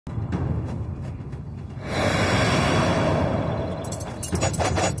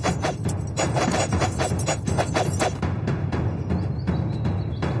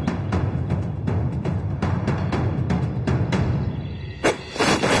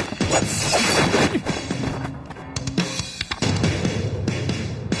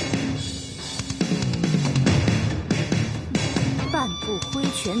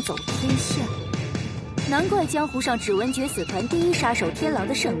走天下，难怪江湖上只闻绝死团第一杀手天狼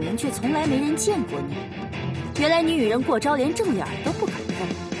的盛名，却从来没人见过你。原来你与人过招，连正眼都不肯分。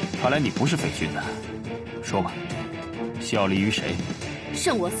看来你不是匪君子，说吧，效力于谁？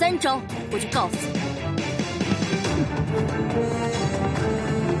胜我3招，我就告诉你。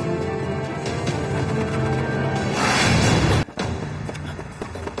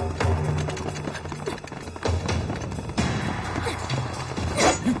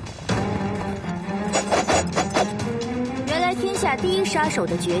第一杀手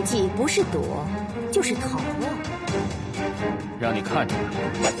的绝技不是躲，就是逃啊！让你看着吧。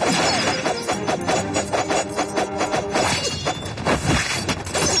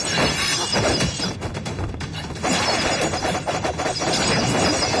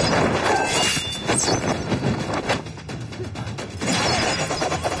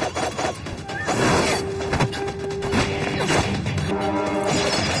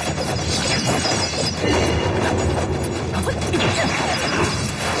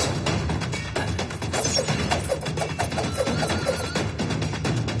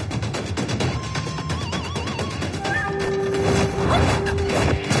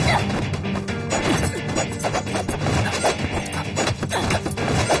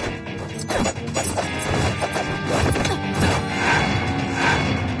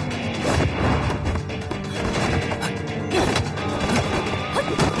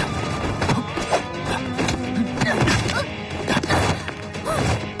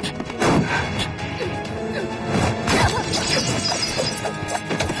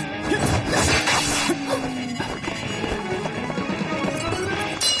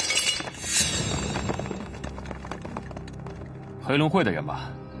黑龙会的人吧？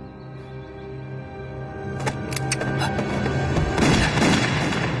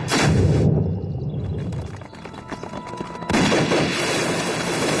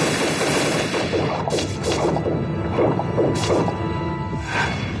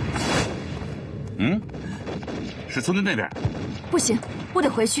嗯，是村子那边。不行，我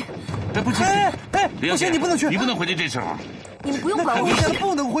得回去。哎，不行！不行，你不能去，你不能回去这时候。你们不用管我，我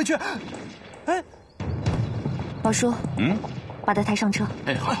不能回去。哎，老叔，把他抬上车。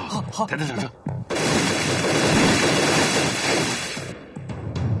哎，好，抬他上车。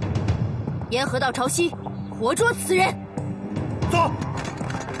沿河道朝西，活捉此人。走。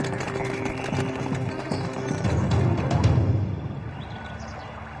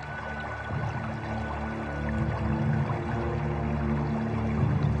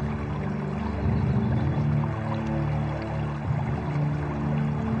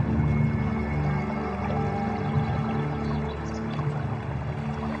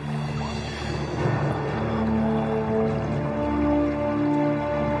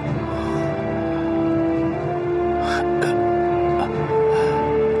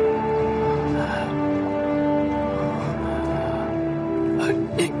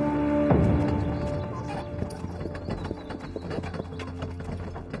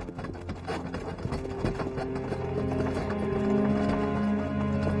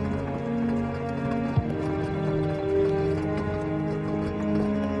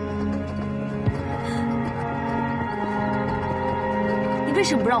为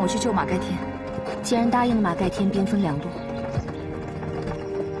什么不让我去救马盖天？既然答应了马盖天兵分2路，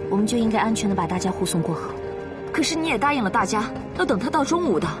我们就应该安全的把大家护送过河。可是你也答应了大家，要等他到中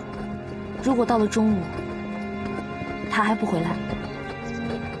午的。如果到了中午，他还不回来，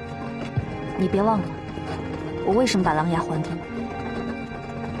你别忘了，我为什么把狼牙还给你？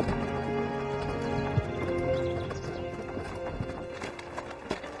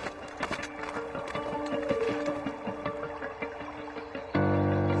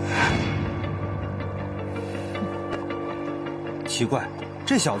奇怪，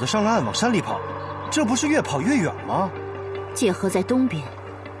这小子上了岸往山里跑，这不是越跑越远吗？界河在东边，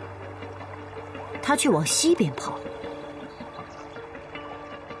他却往西边跑，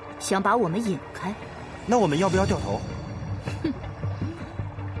想把我们引开。那我们要不要掉头？哼，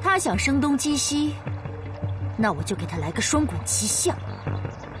他想声东击西，那我就给他来个双管齐下。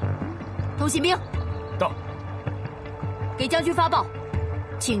通信兵到，给将军发报，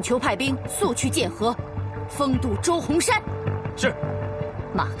请求派兵速去界河，封堵周洪山。是。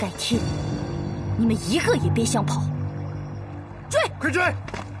马盖天，你们一个也别想跑！追！快追！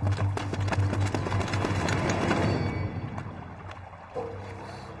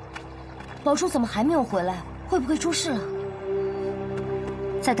宝叔怎么还没有回来？会不会出事了？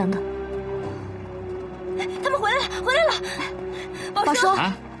再等等。他们回来了，回来了！宝叔，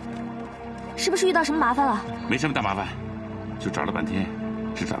是不是遇到什么麻烦了？没什么大麻烦，就找了半天，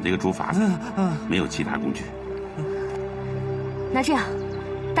只找到一个竹筏子，没有其他工具。那这样，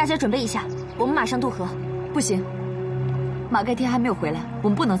大家准备一下，我们马上渡河。不行，马盖天还没有回来，我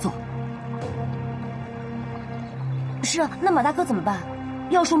们不能走。是啊，那马大哥怎么办？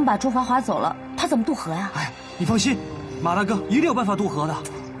要是我们把竹筏划走了，他怎么渡河呀？哎，你放心，马大哥一定有办法渡河的。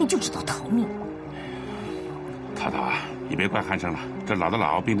你就知道逃命。涛涛啊，你别怪汉生了，这老的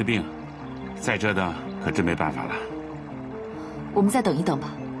老，病的病，再折腾可真没办法了。我们再等一等吧。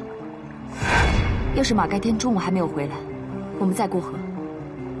要是马盖天中午还没有回来，我们再过河。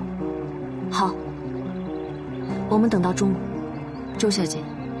好，我们等到中午。周小姐，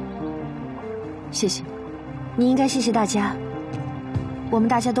谢谢你应该谢谢大家。我们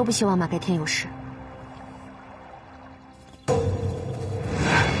大家都不希望马盖天有事。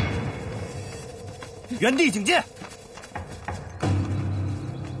原地警戒。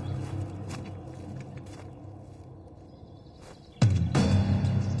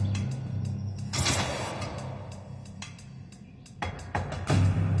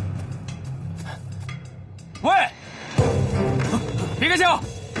喂，别开枪！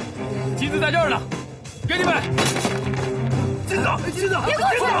金子在这儿呢，给你们。金子，金子，别过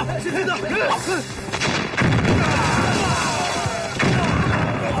去！金子，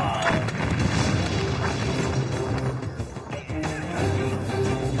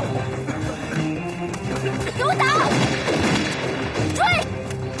给我打！追！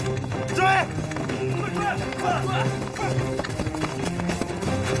追！快！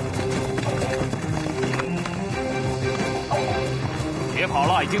别跑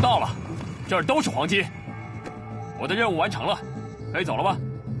了，已经到了，这儿都是黄金。我的任务完成了，可以走了吧？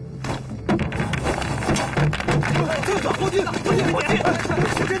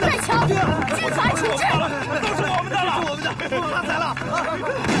再抢！军阀处置！都是我们的了，我们的，发财了！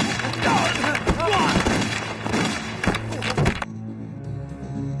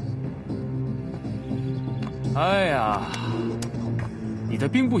哎呀，你的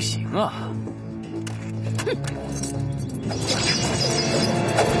兵不行啊！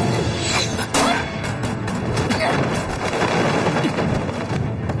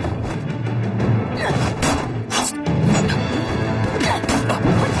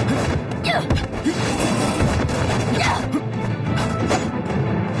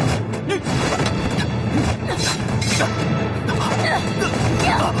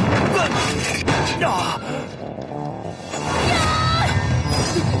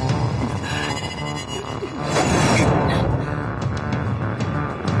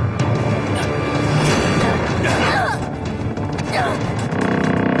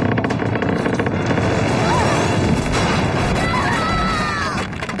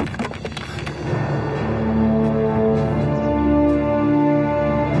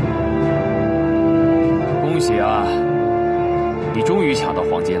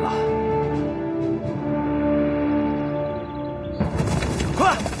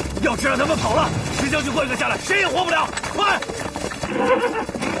谁也活不了！快！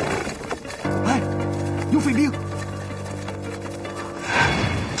哎，有匪兵！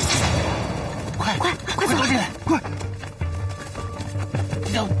快走进来！快！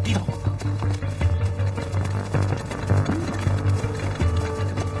低头！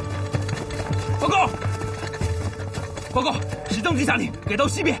报告！是登机下令，改道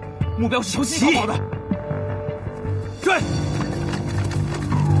西边，目标是朝西逃跑的。追！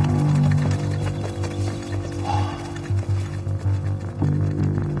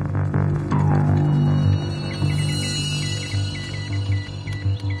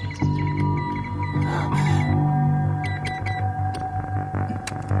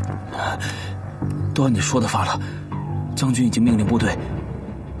都按你说的发了，将军已经命令部队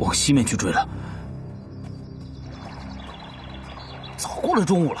往西面去追了。早过了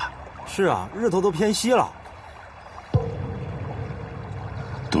中午了。是啊，日头都偏西了。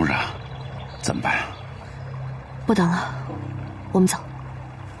董事长，怎么办啊？不等了，我们走。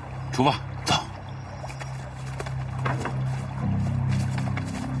出发，走。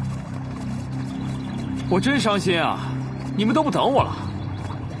我真伤心啊！你们都不等我了。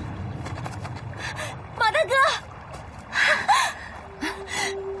马大哥，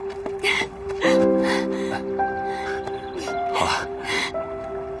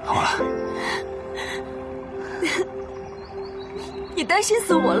好了。你担心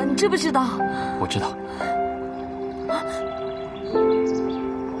死我了，你知不知道？我知道。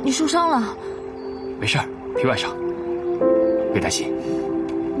你受伤了？没事儿，皮外伤，别担心。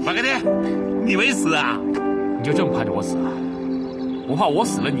马哥天，你没死啊？你就这么盼着我死啊？不怕我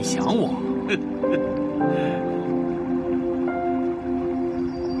死了你想我？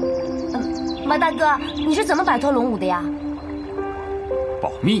马大哥，你是怎么摆脱龙武的呀？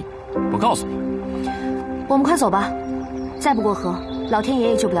保密，不告诉你。我们快走吧，再不过河，老天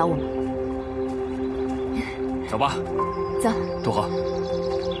爷也救不了我们。走吧，走，渡河。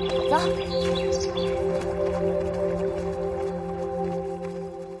走。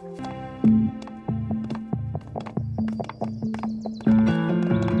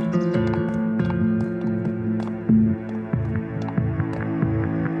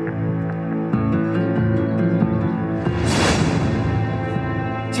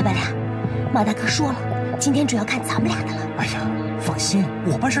小白脸，马大哥说了，今天主要看咱们俩的了。哎呀，放心，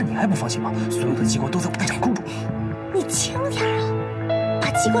我办事你还不放心吗？所有的机关都在我的掌控中。你轻点啊，把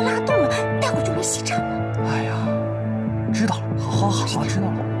机关拉动了，待会儿就没戏唱了。哎呀，知道了，好，知道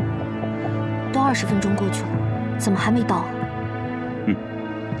了。都20分钟过去了，怎么还没到啊？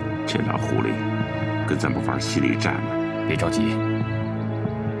这俩狐狸跟咱不玩心理战呢。别着急，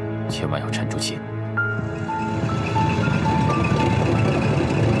千万要沉住气。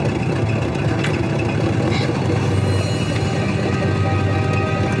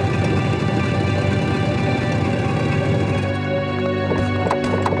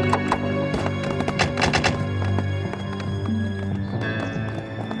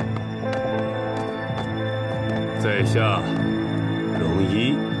在下龙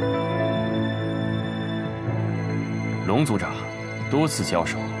一。龙组长多次交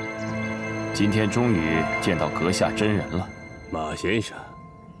手，今天终于见到阁下真人了。马先生，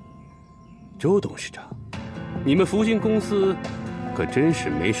周董事长，你们福星公司可真是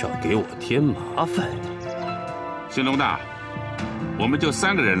没少给我添麻烦。姓龙的，我们就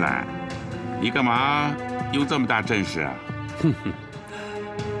3个人来，你干嘛用这么大阵势啊？哼哼，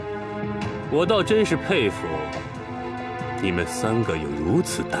我倒真是佩服你们3个有如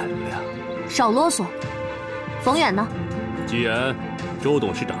此胆量。少啰嗦，冯远呢？既然周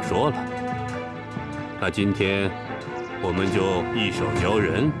董事长说了，那今天我们就一手交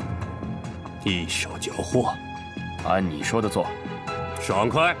人，一手交货，按你说的做，爽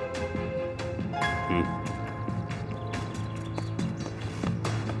快。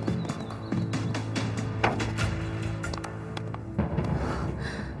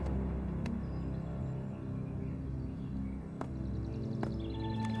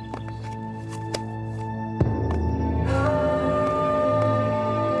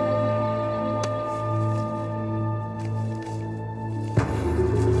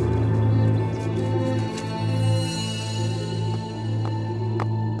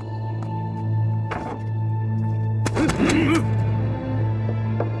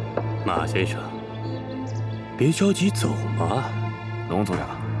马先生，别着急走嘛。龙组长，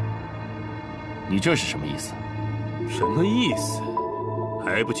你这是什么意思？什么意思？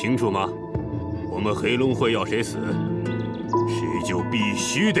还不清楚吗？我们黑龙会要谁死，谁就必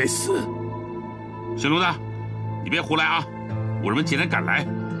须得死。姓龙的，你别胡来啊！我们既然赶来，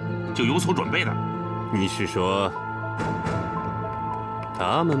就有所准备的。你是说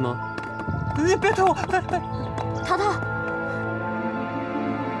他们吗？你别推我！淘淘，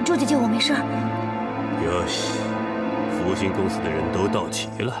周姐姐，我没事。哟西，福星公司的人都到齐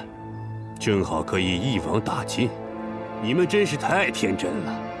了，正好可以一网打尽。你们真是太天真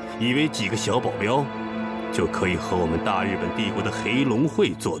了，以为几个小保镖就可以和我们大日本帝国的黑龙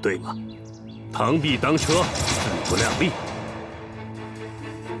会作对吗？螳臂当车，势不两立。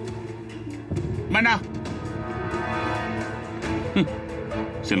慢着！哼，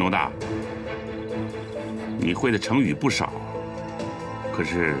姓龙的，你会的成语不少，可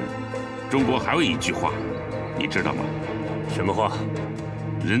是中国还有一句话，你知道吗？什么话？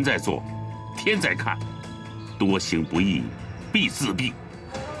人在做，天在看，多行不义必自毙。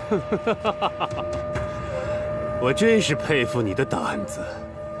我真是佩服你的胆子，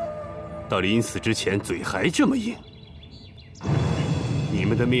到临死之前嘴还这么硬。你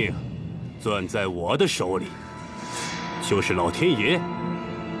们的命攥在我的手里，就是老天爷也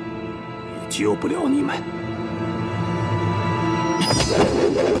救不了你们。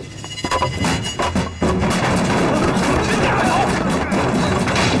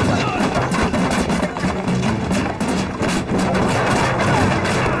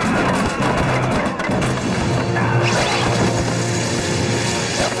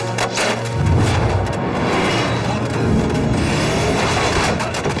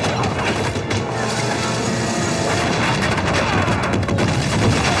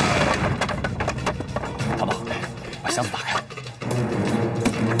箱子打开，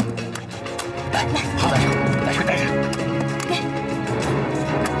来，好带上，带上。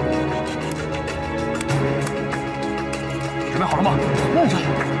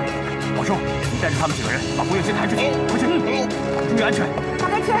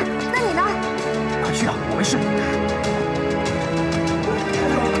事，那你呢？局长，我没事。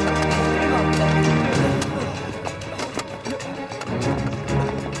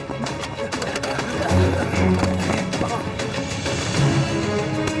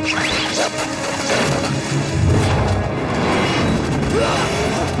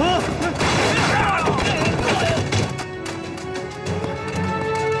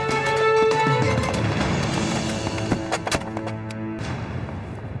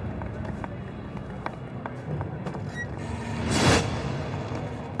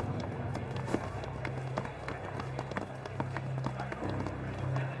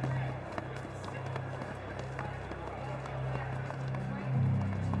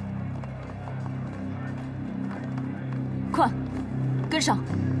快，跟上！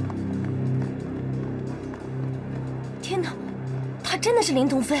天哪，他真的是林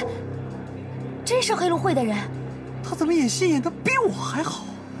童飞，真是黑龙会的人。他怎么演戏演的比我还好？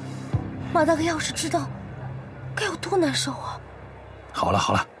马大哥要是知道，该有多难受啊！好了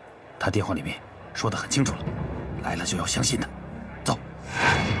好了，他电话里面说得很清楚了，来了就要相信他。走。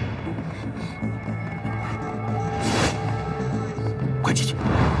快进去。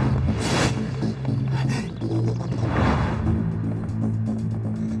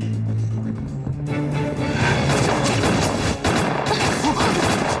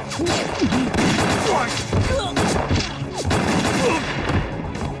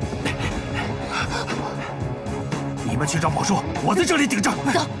你们去找宝叔，我在这里顶着。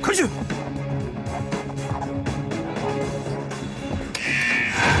走，快去！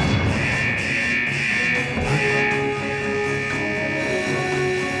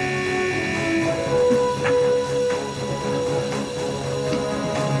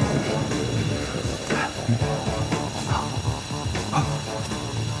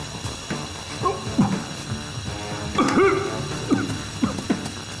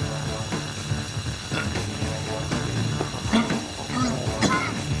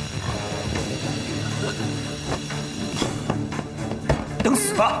等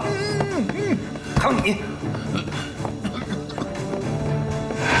死吧！看你！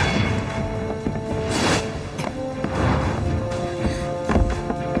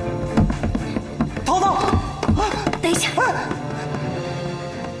淘淘，等一下，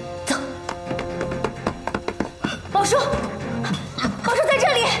走。宝叔，宝叔在这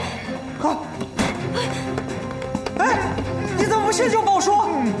里。哎，你怎么不先救宝叔？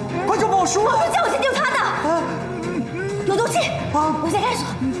快救宝叔！宝叔叫我先救他的。有毒气，我先开锁。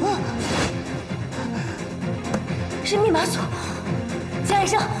是密码锁。江医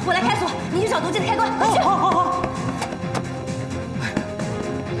生，我来开锁，你去找毒气的开关。快去！好。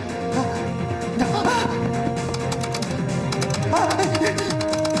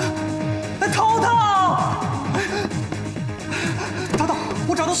淘，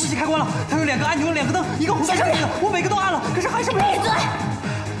我找到毒气开关了，它有2个按钮，2个灯，一个红色，我每个都按了，可是还是没有。闭嘴！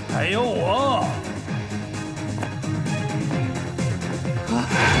还有我。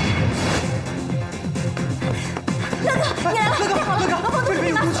乐哥，你来了！乐哥，放毒气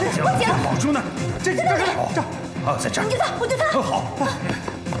密码锁，我解了。宝叔呢？这好，在这儿。我救他。好。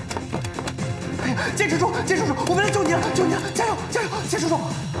坚持住，我们来救你了，加油，坚持住！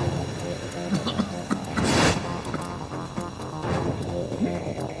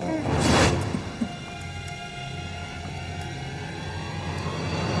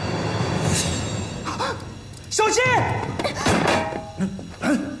小心！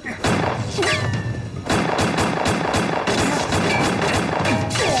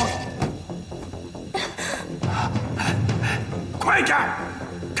快点，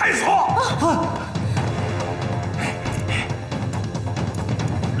开锁！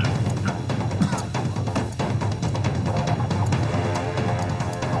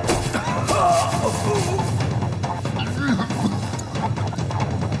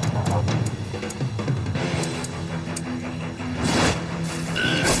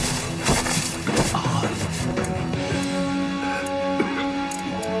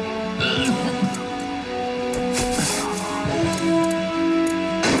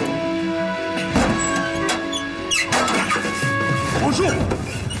宝叔，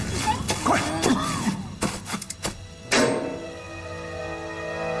快！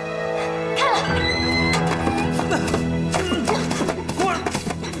开了。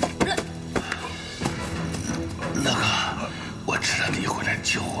乐哥，我知道你会来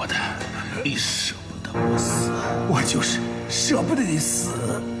救我的，你舍不得我死。我就是舍不得你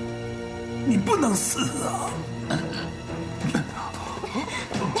死，你不能死啊！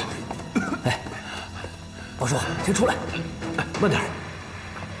哎，宝叔，先出来，慢点。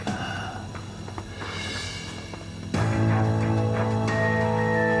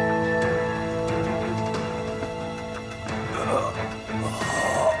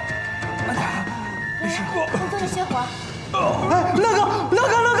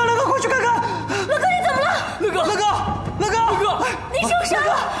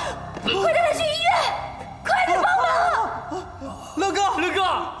快带他去医院！快点帮忙！乐哥，乐哥，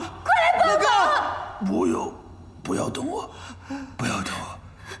快来帮忙！不要动我，不要动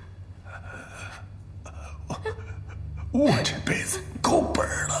我，我这辈子够本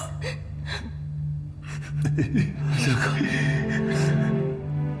了。乐哥，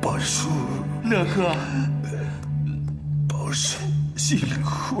宝叔，乐哥，宝叔辛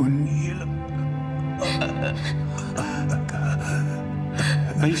苦你了。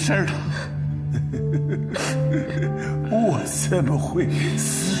没事了。我怎么会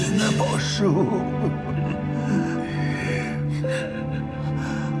死呢，宝叔？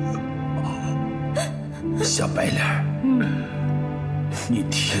小白脸，你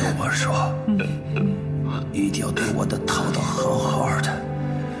听我说，一定要对我的涛涛好好的，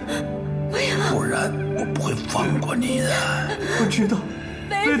不然我不会放过你的。我知道，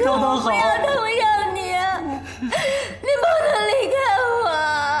对涛涛好。不要痛痒你，你不能离开我。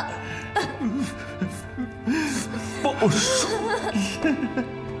宝叔，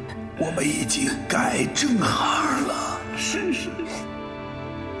我们已经改正行了。是，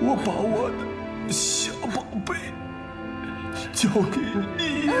我把我的小宝贝交给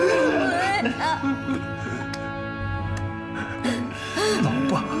你了。老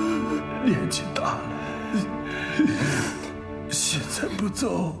爸年纪大了，现在不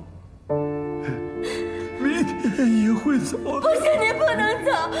走，明天也会走的。不行，你不能走，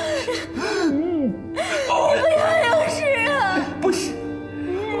你不要有事啊！不行，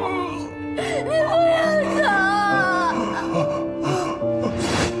你不要走。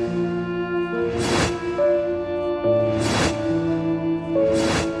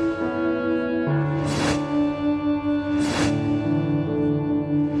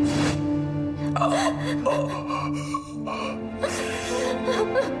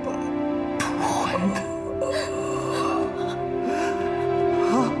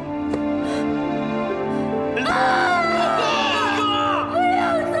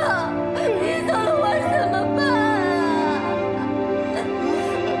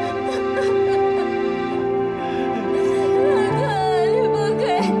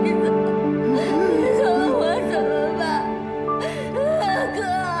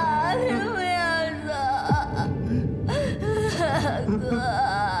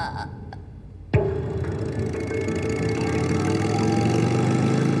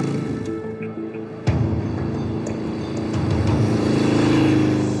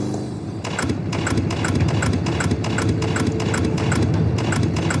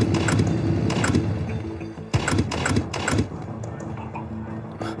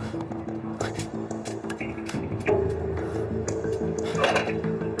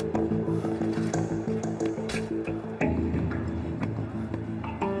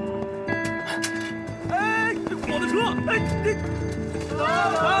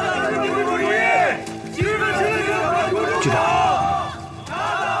局长，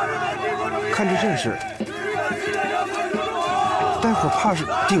看这阵势，待会儿怕是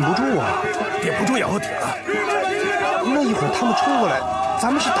顶不住啊！顶不住也要顶啊！那一会儿他们冲过来，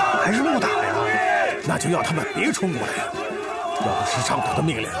咱们是打还是不打呀？那就要他们别冲过来呀！要不是上头的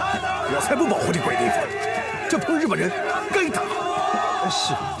命令，我才不保护这鬼地方。这帮日本人该打。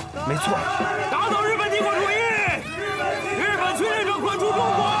是，没错。打倒日本帝国主义！日本侵略者滚出中国！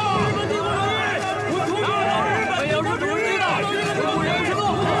日本帝国主义！滚出中国！日本帝国主义！中国人是恶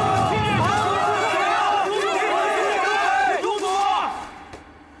魔！中国！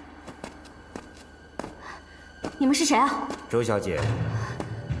你们是谁啊？周小姐，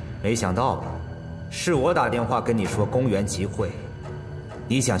没想到吧？是我打电话跟你说公园集会，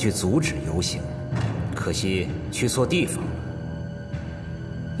你想去阻止游行，可惜去错地方了。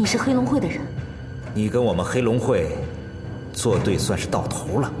你是黑龙会的人，你跟我们黑龙会作对算是到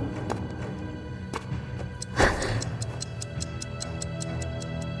头了。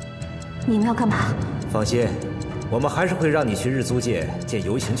你们要干嘛？放心，我们还是会让你去日租界见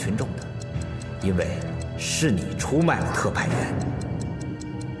游行群众的，因为是你出卖了特派员。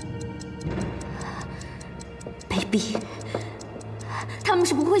卑鄙！他们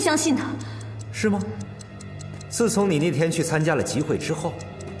是不会相信的。是吗？自从你那天去参加了集会之后，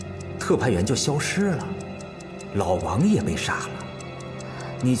特派员就消失了，老王也被杀了。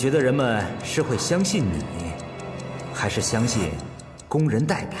你觉得人们是会相信你，还是相信工人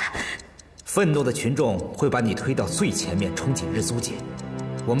代表？愤怒的群众会把你推到最前面，冲进日租界。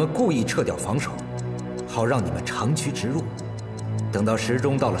我们故意撤掉防守，好让你们长驱直入。等到时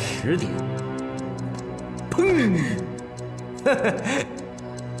钟到了10点，砰！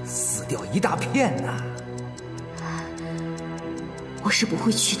死掉一大片呐！我是不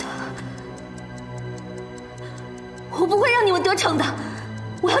会去的，我不会让你们得逞的。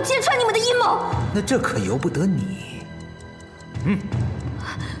我要揭穿你们的阴谋。那这可由不得你。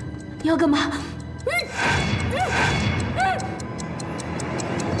你要干嘛？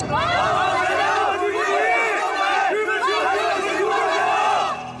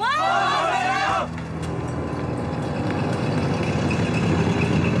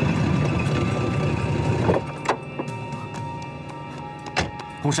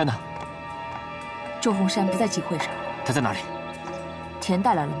红山呢？周红山不在集会上。他在哪里？钱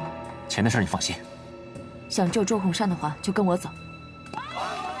带来了吗？钱的事你放心。想救周红山的话，就跟我走。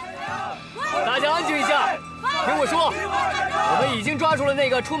大家安静一下，听我说，我们已经抓住了那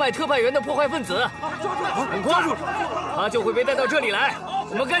个出卖特派员的破坏分子，很快他就会被带到这里来。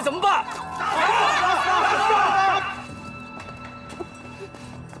我们该怎么办？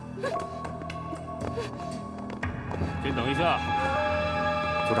先等一下，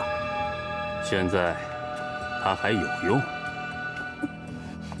组长。现在他还有用。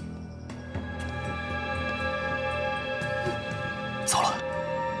糟了，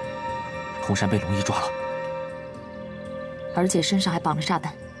红山被龙一抓了，而且身上还绑了炸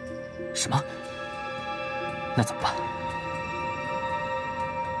弹。什么？那怎么办？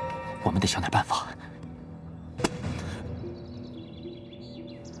我们得想点办法。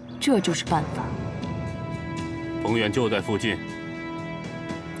这就是办法。冯远就在附近，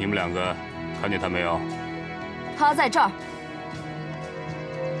你们两个看见他没有？他在这儿。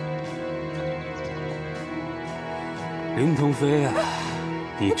林腾飞啊，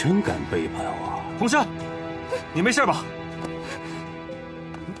你真敢背叛我！红山，你没事吧？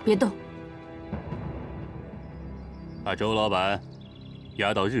别动。把周老板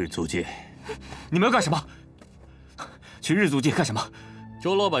押到日租界。你们要干什么？去日租界干什么？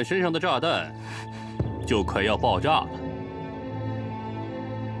周老板身上的炸弹就快要爆炸了。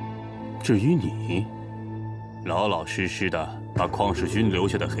至于你，老老实实的把邝世勋留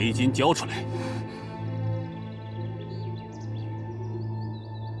下的黑金交出来。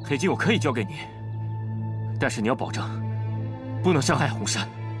黑金我可以交给你，但是你要保证，不能伤害红山。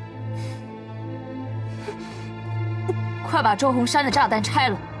快把周红山的炸弹拆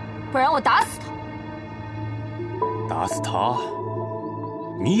了，不然我打死他。打死他，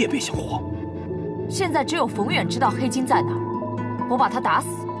你也别想活。现在只有冯远知道黑金在哪儿，我把他打死，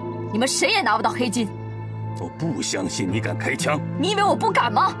你们谁也拿不到黑金。我不相信你敢开枪。你以为我不敢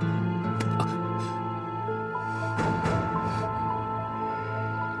吗？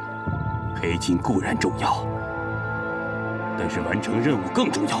黑金固然重要，但是完成任务更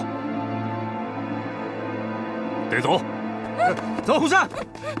重要。得走，走，红山，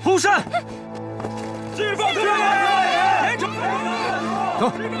红山，释放特派员，走，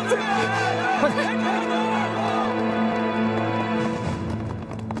快点。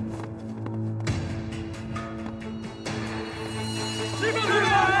释放特派员，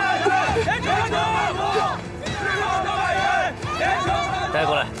连城走！释放特派员，连城带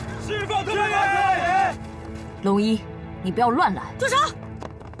过来。释放特派员。龙一，你不要乱来。住手！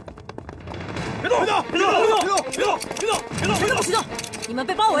别动！别动！别动！别动！别动！别动！别动！别动！别动！你们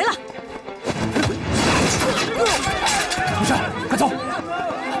被包围了。红山，快走！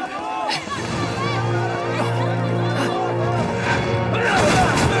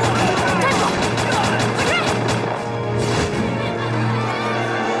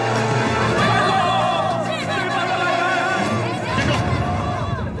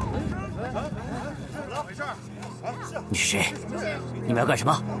你是谁？你们要干什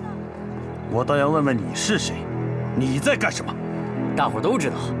么？我倒要问问你是谁，你在干什么？大伙都知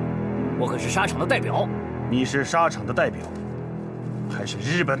道，我可是沙场的代表。你是沙场的代表，还是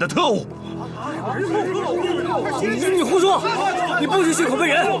日本的特务？你胡说！你不许血口喷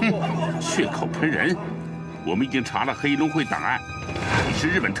人！血口喷人？我们已经查了黑龙会档案，你是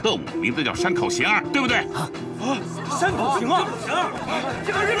日本特务，名字叫山口贤二，对不对？山口贤二，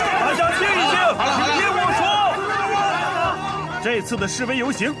大家听一听，听我说。这次的示威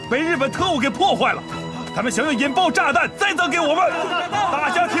游行被日本特务给破坏了，他们想要引爆炸弹栽赃给我们。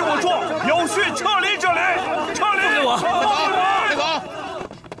大家听我说，有序撤离这里，撤离！给我，别走！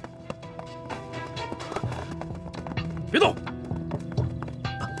别动！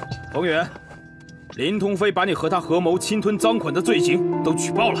冯远，林通飞把你和他合谋侵吞赃款的罪行都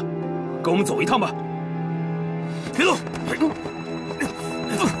举报了，跟我们走一趟吧。别动！别动！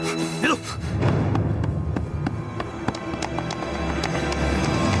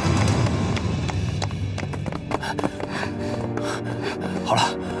好了，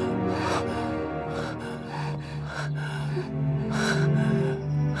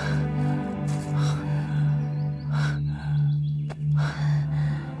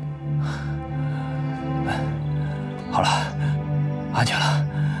好了，安全了。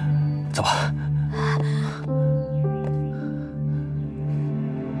走吧。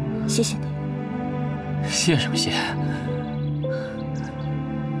谢谢你。谢什么谢？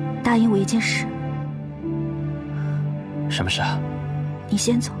答应我一件事。什么事啊？你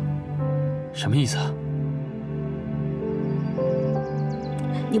先走。什么意思啊？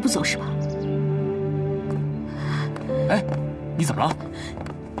你不走是吧？哎，你怎么了？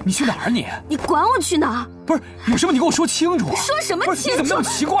你去哪儿你？你管我去哪儿？不是，有什么你给我说清楚啊！说什么清楚？你怎么那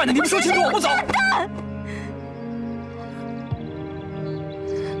么奇怪呢？你不说清楚我不走。笨蛋！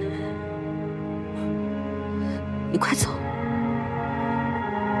你快走，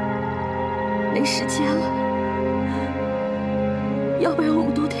没时间了，要不然我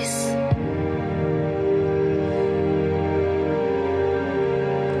们都得死。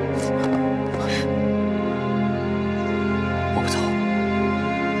我不走，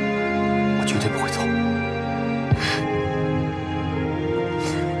我绝对不会走。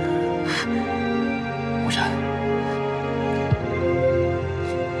无山，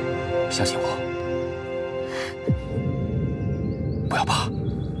相信我。不要怕，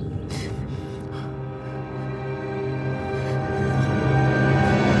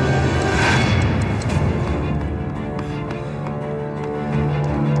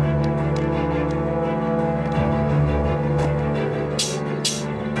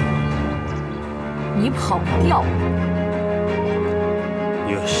你跑不掉。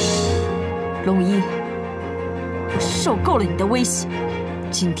哟西，龙一，我受够了你的威胁，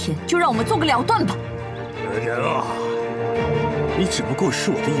今天就让我们做个了断吧。人啊！你只不过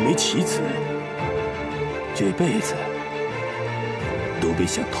是我的一枚棋子，这辈子都别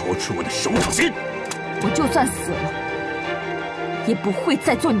想逃出我的手掌心。我就算死了，也不会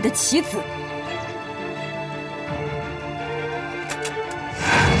再做你的棋子。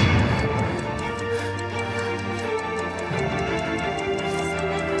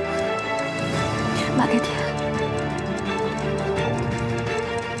马开天。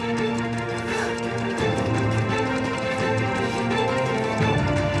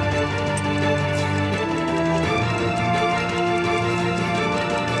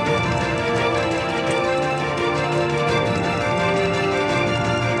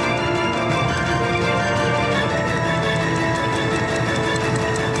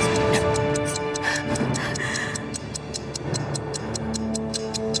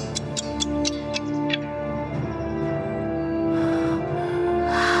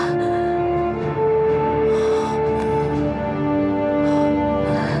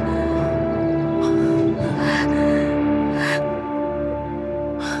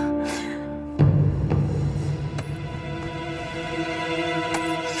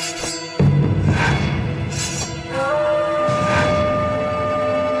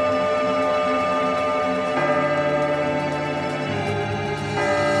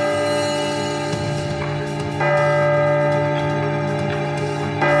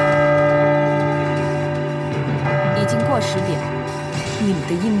10点，你们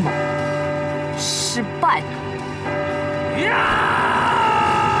的阴谋失败了。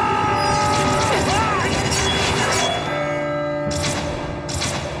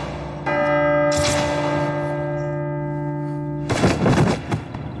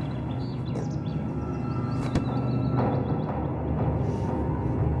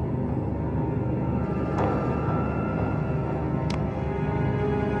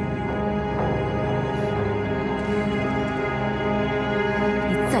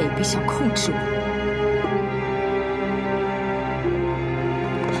再也别想控制我。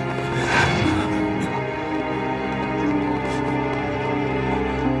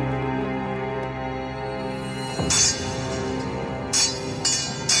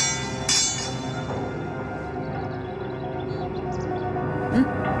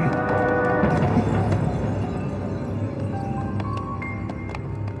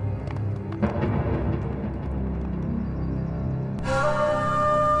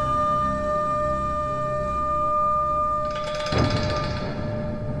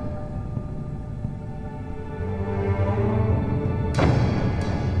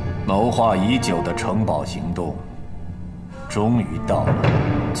谋划已久的城堡行动，终于到了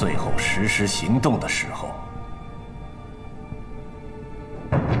最后实施行动的时候。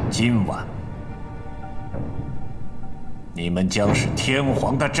今晚，你们将是天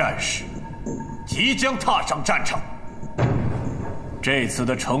皇的战士，即将踏上战场。这次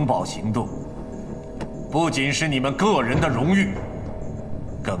的城堡行动，不仅是你们个人的荣誉，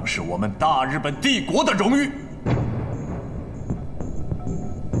更是我们大日本帝国的荣誉。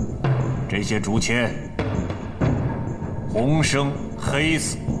这些竹签，红生黑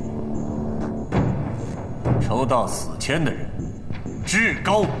死，抽到死签的人，至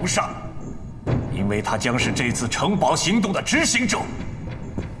高无上，因为他将是这次城堡行动的执行者。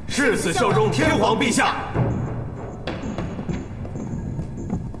誓死效忠天皇陛下。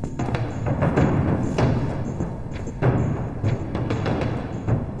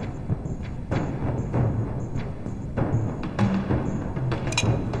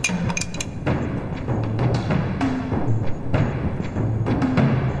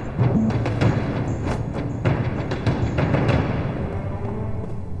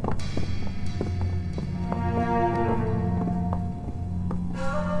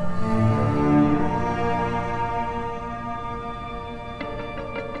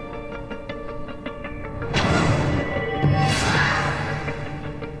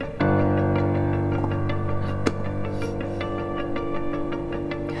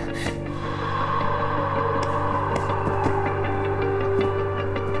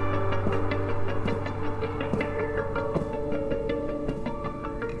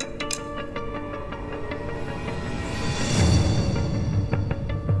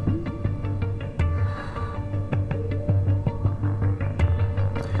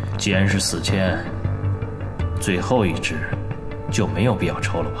既然是死签，最后一支就没有必要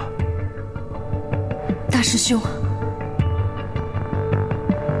抽了吧？大师兄，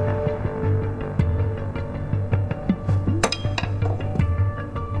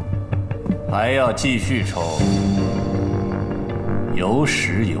还要继续抽，有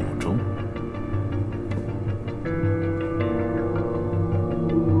始有终。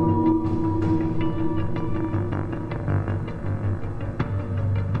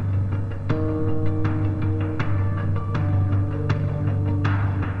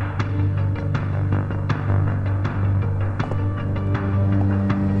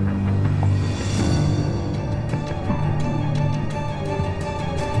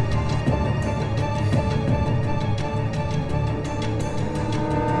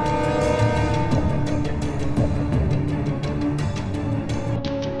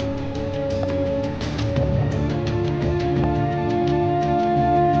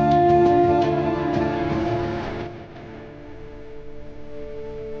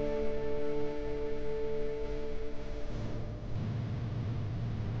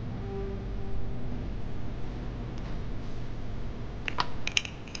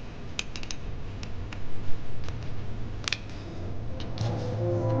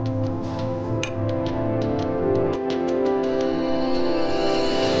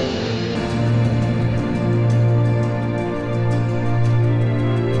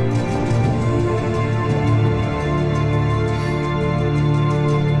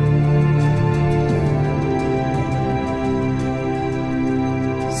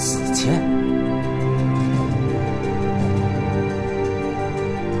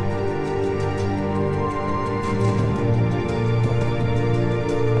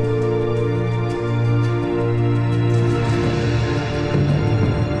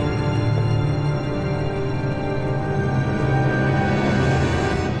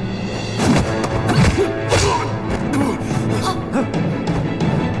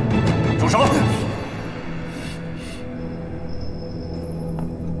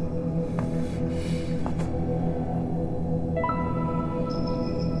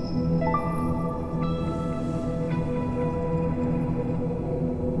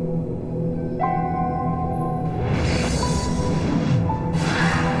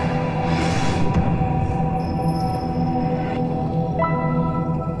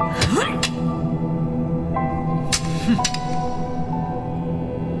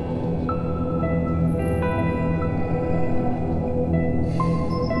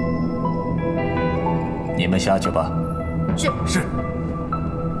你们下去吧。是。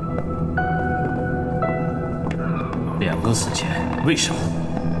2个死签，为什么？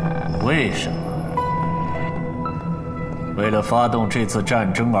为什么？为了发动这次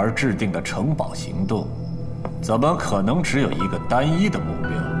战争而制定的城堡行动，怎么可能只有一个单一的目标？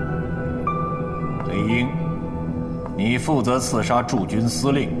雷英，你负责刺杀驻军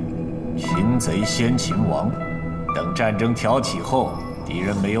司令、擒贼先擒王，等战争挑起后，敌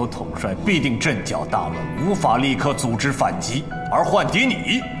人没有统帅，必定阵脚大乱，无法立刻组织反击，而换敌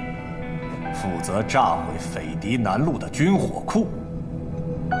你负责炸毁匪敌南路的军火库，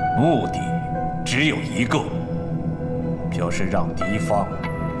目的只有一个，就是让敌方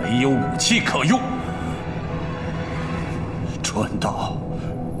没有武器可用。川岛，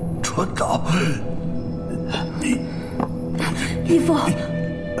你，义父，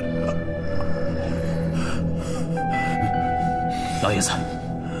老爷子，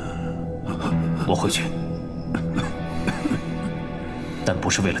我回去，但不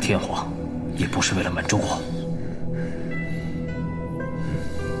是为了天皇，也不是为了满洲国。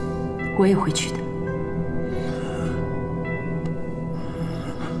我也会去的。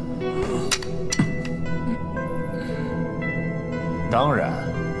当然，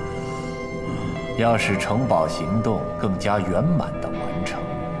要使城堡行动更加圆满的完成，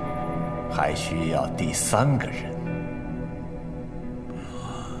还需要第3个人。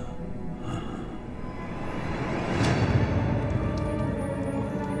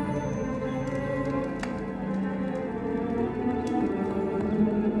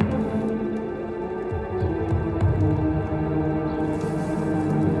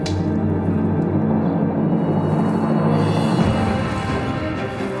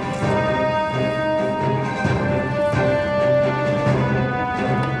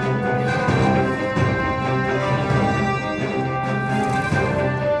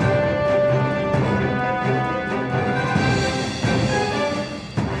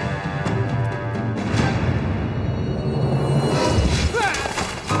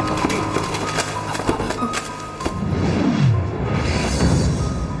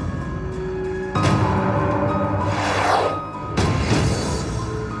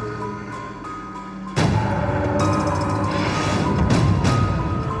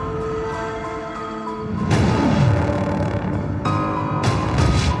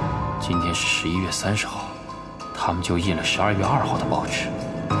30号，他们就印了12月2号的报纸，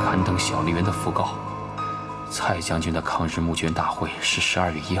刊登小笠原的讣告。蔡将军的抗日募捐大会是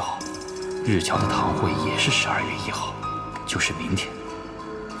12月1号，日侨的堂会也是12月1号，就是明天。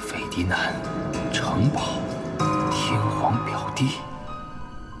斐迪南、城堡、天皇表弟。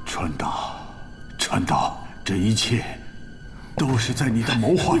川岛，川岛，这一切都是在你的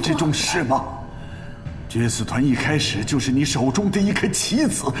谋划之中，是吗？决死团一开始就是你手中的一颗棋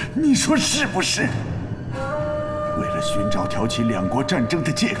子，你说是不是？为了寻找挑起2国战争的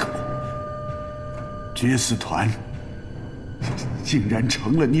借口，决死团竟然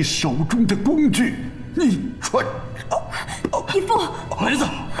成了你手中的工具。你川，义父，老爷子，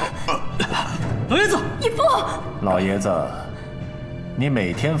老爷子，义父，老爷子，你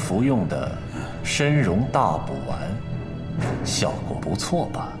每天服用的参茸大补丸，效果不错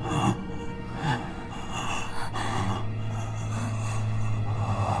吧？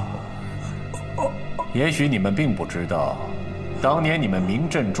也许你们并不知道，当年你们名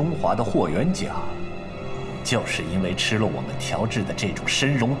震中华的霍元甲，就是因为吃了我们调制的这种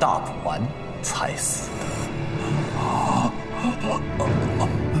参茸大补丸才死的。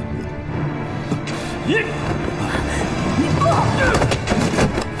义父，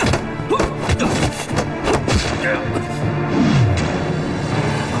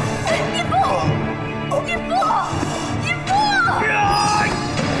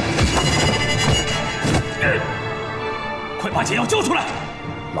快把解药交出来！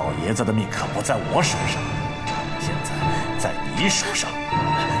老爷子的命可不在我手上，现在在你手上。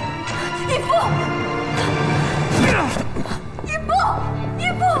义父，义父，义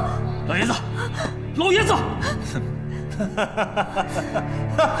父！老爷子，老爷子！老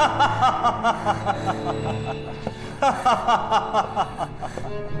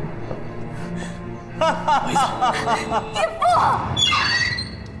爷子，义父！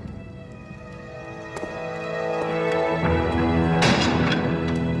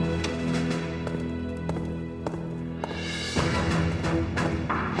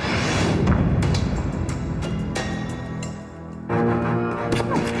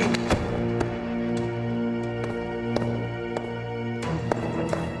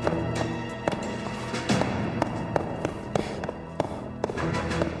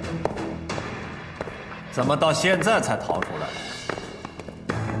怎么到现在才逃出来？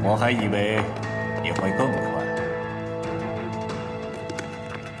我还以为你会更快。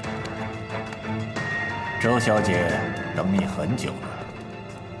周小姐等你很久了。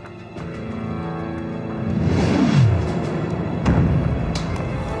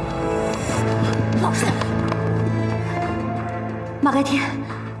老师，马盖天。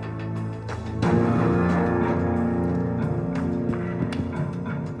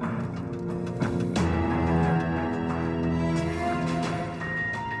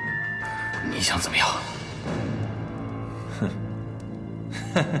你想怎么样？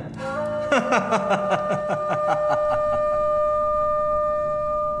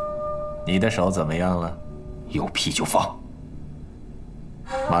你的手怎么样了？有屁就放。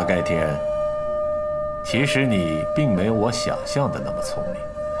马盖天，其实你并没有我想象的那么聪明。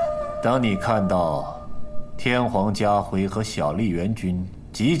当你看到天皇家辉和小笠原军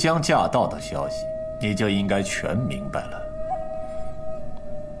即将驾到的消息，你就应该全明白了。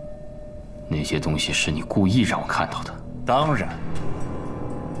那些东西是你故意让我看到的。当然，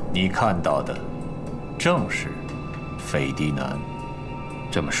你看到的正是斐迪南。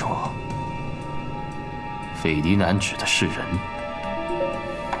这么说，斐迪南指的是人。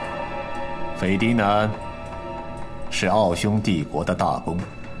斐迪南是奥匈帝国的大功，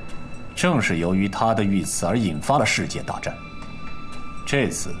正是由于他的遇刺而引发了世界大战。这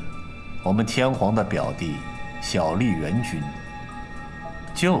次，我们天皇的表弟小笠原君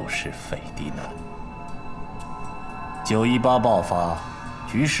就是斐迪南。918爆发，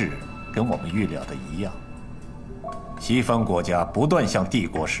局势跟我们预料的一样。西方国家不断向帝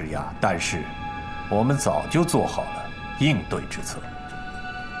国施压，但是我们早就做好了应对之策。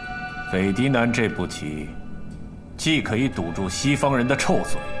斐迪南这步棋，既可以堵住西方人的臭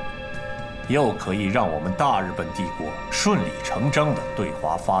嘴，又可以让我们大日本帝国顺理成章地对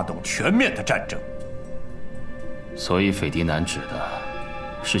华发动全面的战争。所以斐迪南指的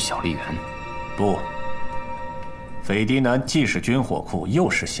是小笠原？不，斐迪南既是军火库，又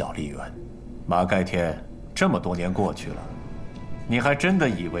是小笠原。马盖天，这么多年过去了，你还真的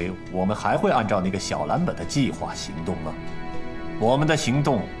以为我们还会按照那个小蓝本的计划行动吗？我们的行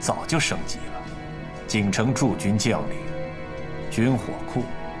动早就升级了，京城驻军将领、军火库，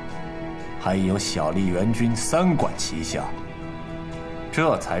还有小笠原军3管齐下，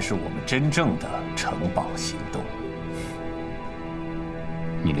这才是我们真正的城堡行动。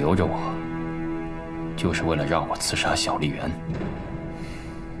你留着我，就是为了让我刺杀小笠原？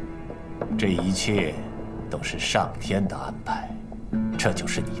这一切都是上天的安排，这就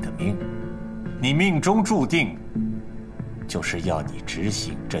是你的命，你命中注定就是要你执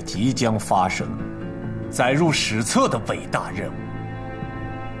行这即将发生、载入史册的伟大任务。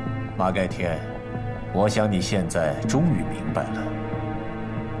马盖天，我想你现在终于明白了，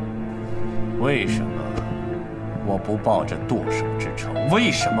为什么我不报这剁手之仇，为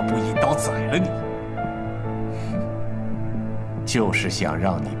什么不一刀宰了你？就是想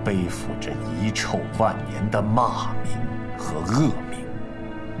让你背负着遗臭万年的骂名和恶名。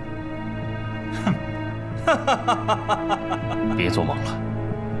别做梦了，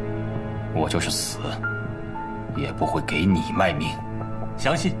我就是死，也不会给你卖命。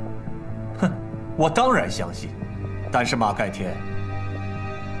相信？哼，我当然相信。但是马盖天，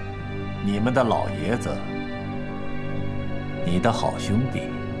你们的老爷子，你的好兄弟，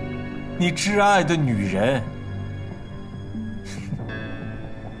你挚爱的女人，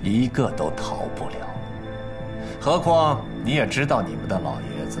一个都逃不了。何况你也知道，你们的老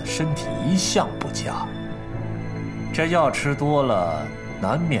爷子身体一向不佳，这药吃多了，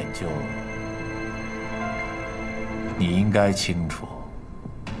难免就……你应该清楚，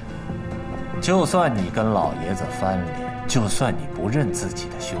就算你跟老爷子翻脸，就算你不认自己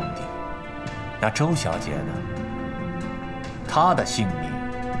的兄弟，那周小姐呢？她的性命，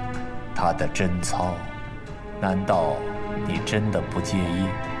她的贞操，难道你真的不介意？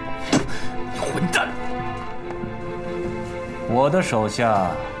你混蛋！我的手下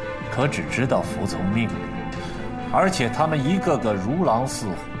可只知道服从命令，而且他们一个个如狼似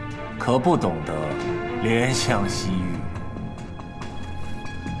虎，可不懂得怜香惜玉。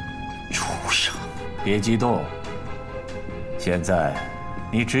畜生！别激动，现在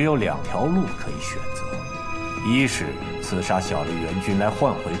你只有2条路可以选择：一是刺杀小笠原君来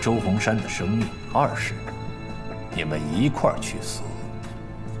换回周洪山的生命；二是你们一块儿去死。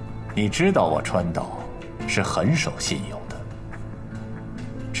你知道我川岛是很守信用的，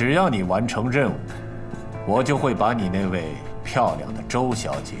只要你完成任务，我就会把你那位漂亮的周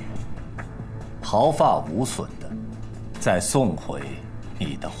小姐毫发无损的再送回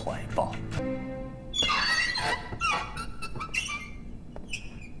你的怀抱。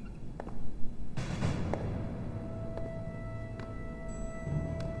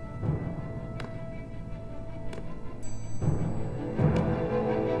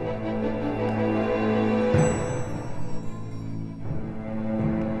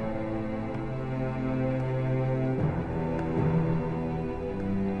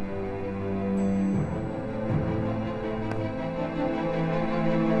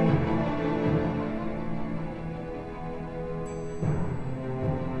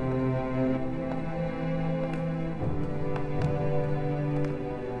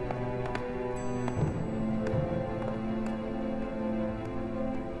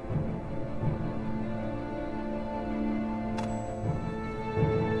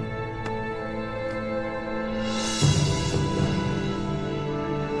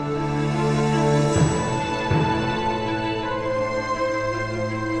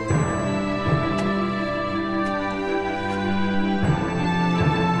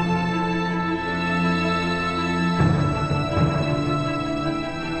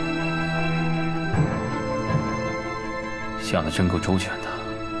想的真够周全的。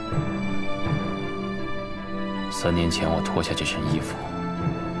3年前我脱下这身衣服，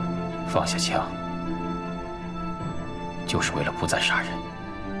放下枪，就是为了不再杀人。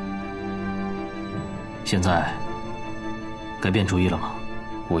现在改变主意了吗？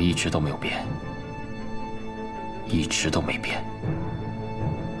我一直都没有变，一直都没变。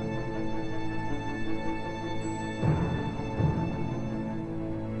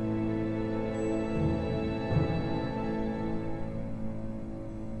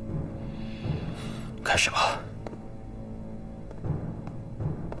开始吧。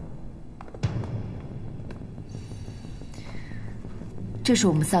这是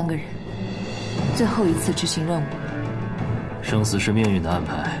我们3个人最后一次执行任务。生死是命运的安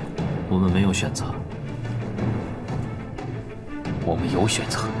排，我们没有选择。我们有选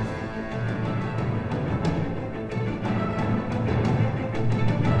择。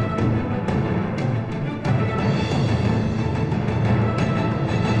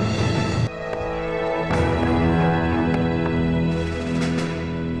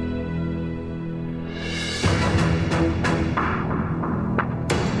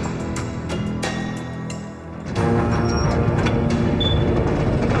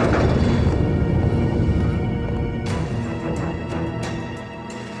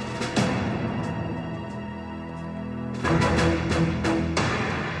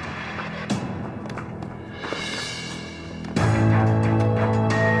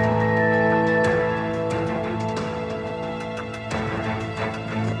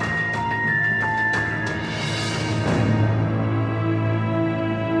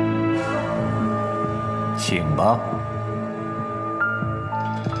请吧。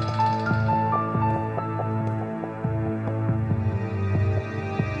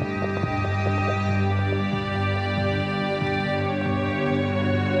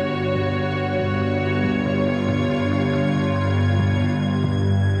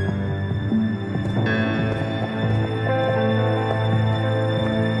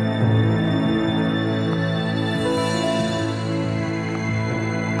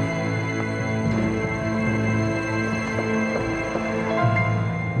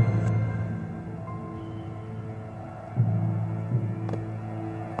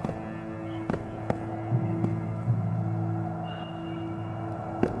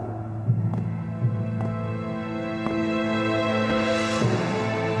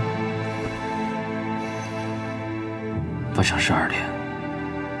晚上12点，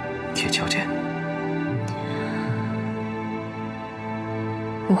铁桥见。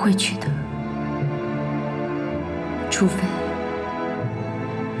我会去的，除非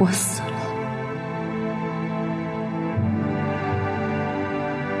我死了。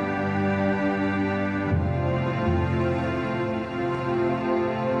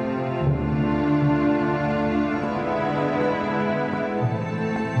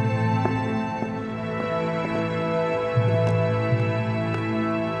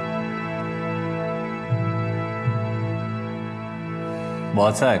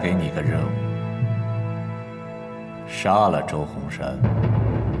我再给你个任务，杀了周鸿山。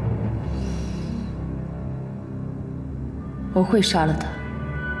我会杀了他，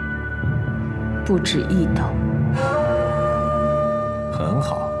不止一刀。很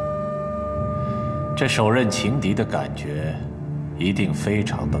好，这手刃情敌的感觉一定非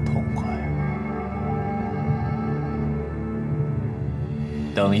常的痛快。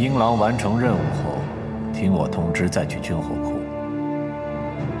等英郎完成任务后，听我通知再去军火库。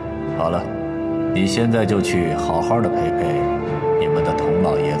好了，你现在就去好好的陪陪你们的童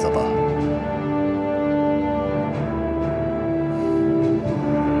老爷子吧。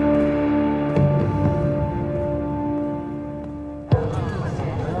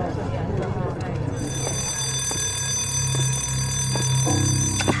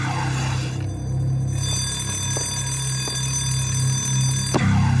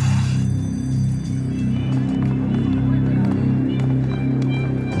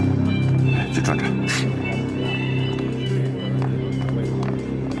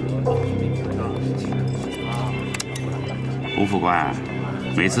吴副官，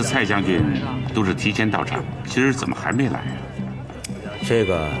每次蔡将军都是提前到场，今儿怎么还没来呀？这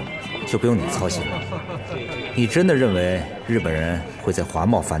个就不用你操心了。你真的认为日本人会在华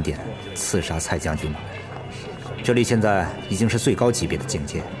贸饭店刺杀蔡将军吗？这里现在已经是最高级别的境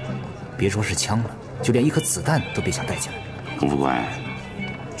界，别说是枪了，就连一颗子弹都别想带进来。吴副官，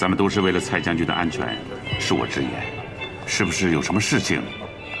咱们都是为了蔡将军的安全，恕我直言，是不是有什么事情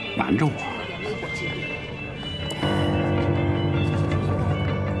瞒着我？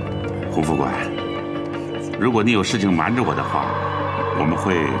洪副官，如果你有事情瞒着我的话，我们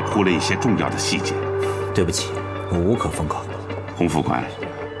会忽略一些重要的细节。对不起，我无可奉告。洪副官，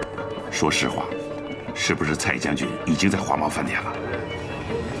说实话，是不是蔡将军已经在华贸饭店了？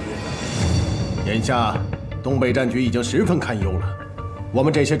眼下东北战局已经十分堪忧了，我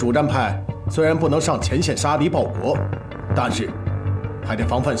们这些主战派虽然不能上前线杀敌报国，但是还得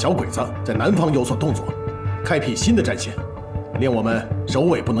防范小鬼子在南方有所动作，开辟新的战线，令我们首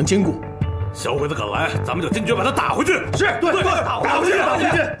尾不能兼顾。小鬼子敢来，咱们就坚决把他打回去。是，对，打回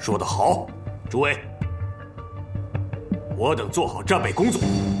去。说得好，诸位，我等做好战备工作，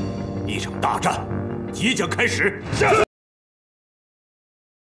一场大战即将开始。是。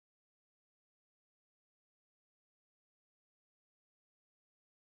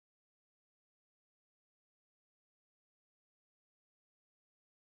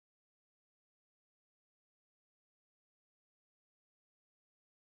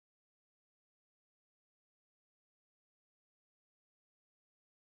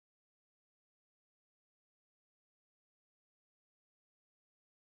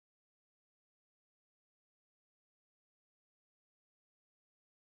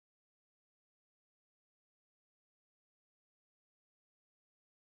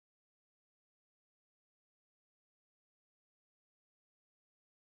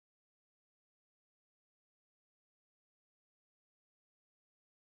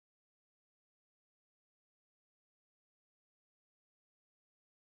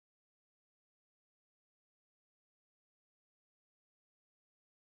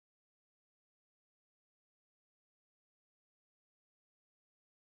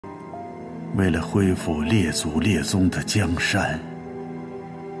为了恢复列祖列宗的江山，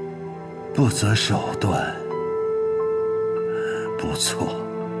不择手段。不错，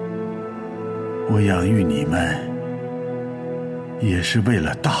我养育你们也是为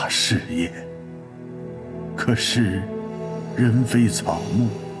了大事业。可是，人非草木，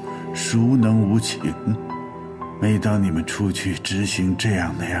孰能无情？每当你们出去执行这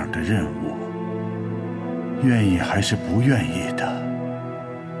样那样的任务，愿意还是不愿意的，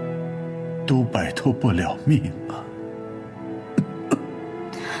都摆脱不了命啊！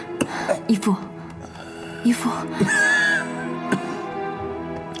义父，义父，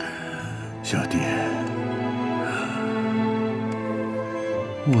小弟，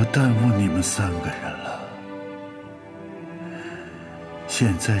我耽误你们3个人了。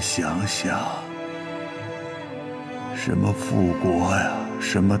现在想想，什么复国呀，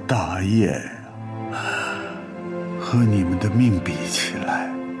什么大业呀，和你们的命比起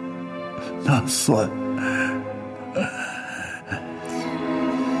来，那算……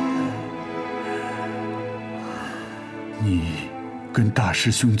你跟大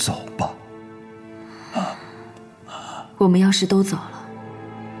师兄走吧。我们要是都走了，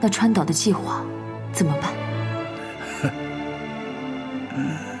那川岛的计划怎么办？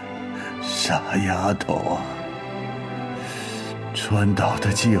傻丫头啊！川岛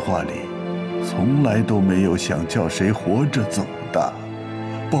的计划里，从来都没有想叫谁活着走的，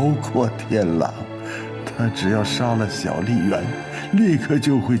包括天狼。他只要杀了小笠原，立刻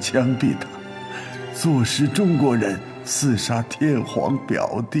就会枪毙他，坐实中国人刺杀天皇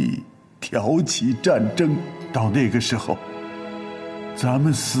表弟，挑起战争。到那个时候，咱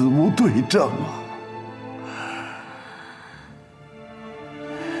们死无对证啊！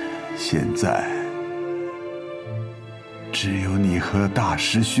现在只有你和大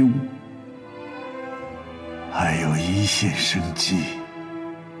师兄还有一线生机，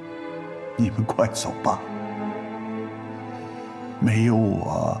你们快走吧。没有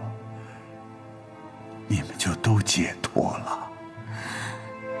我，你们就都解脱了。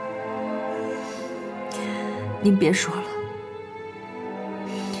您别说了，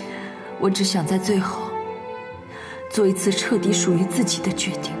我只想在最后做一次彻底属于自己的决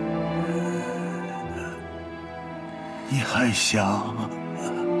定。你还想？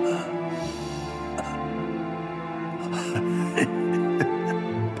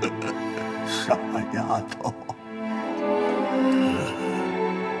傻丫头，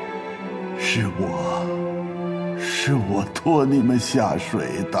是我拖你们下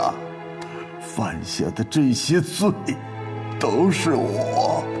水的，犯下的这些罪都是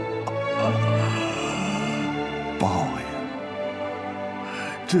我。报应，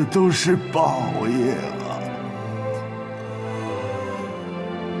这都是报应啊！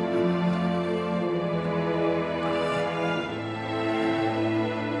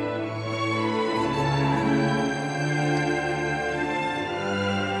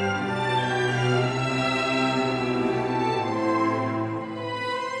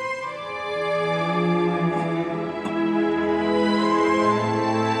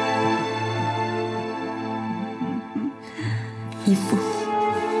义父，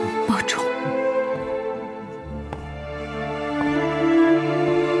保重。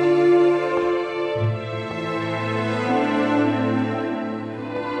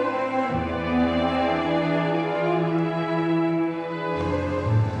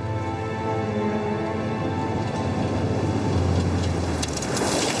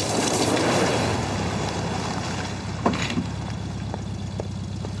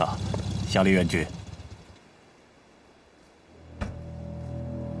小李元君，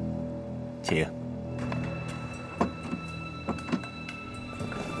请。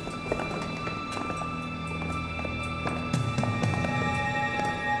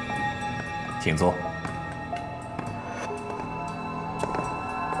请坐。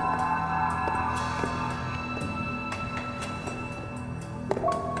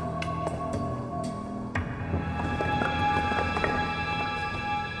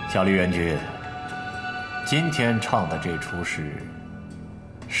小李元君，今天唱的这出是《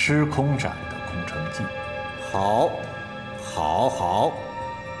失空斩的空城计》。好，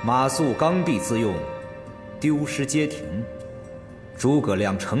马谡刚愎自用，丢失街亭；诸葛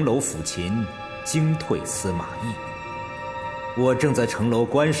亮城楼抚琴，惊退司马懿。我正在城楼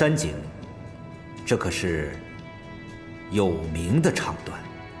观山景，这可是有名的唱段。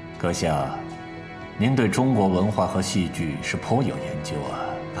阁下，您对中国文化和戏剧是颇有研究啊！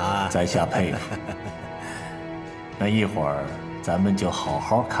在下佩服。那一会儿咱们就好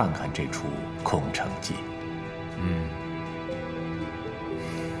好看看这出《空城计》。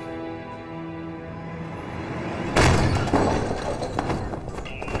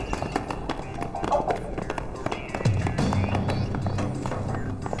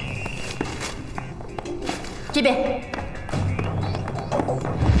这边。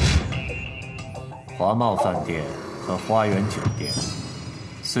华茂饭店和花园酒店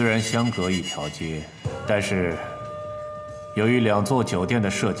虽然相隔一条街，但是由于两座酒店的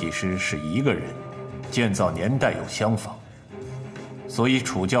设计师是一个人，建造年代又相仿，所以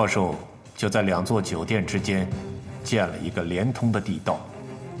楚教授就在两座酒店之间建了一个连通的地道。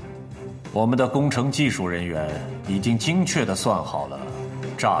我们的工程技术人员已经精确地算好了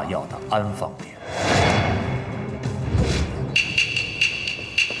炸药的安放点。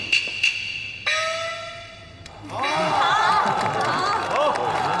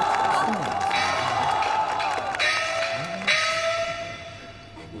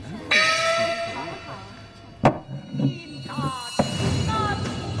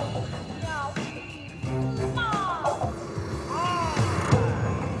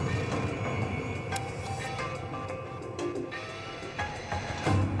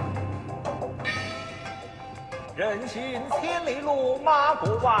人行千里路，马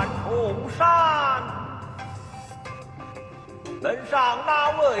过万重山。门上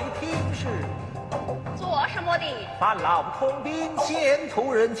哪位听使？做什么的？范老通兵，前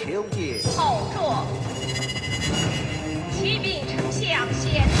途人求见。后着。启禀丞相，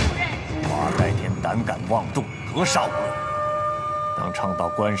先夫人。马盖天胆敢妄动，格杀无论。当唱到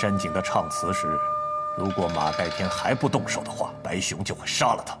关山景的唱词时，如果马盖天还不动手的话，白熊就会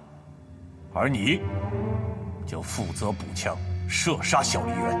杀了他，而你就负责补枪，射杀小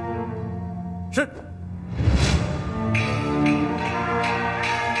梨园。是。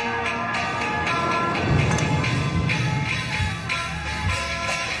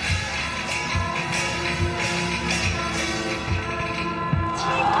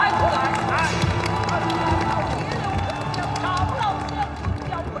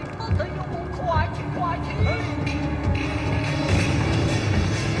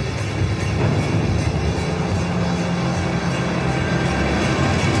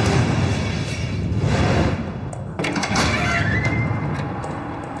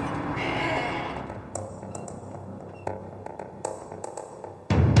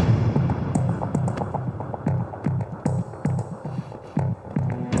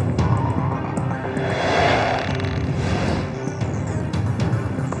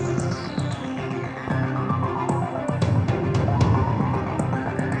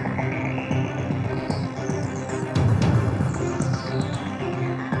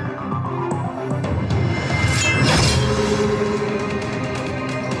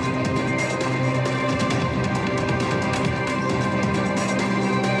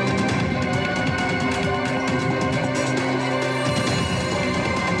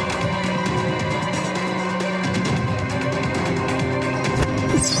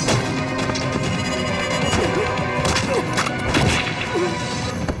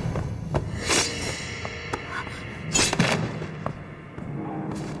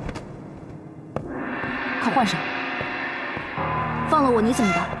换上，放了我你怎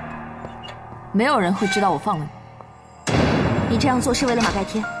么办？没有人会知道我放了你。你这样做是为了马盖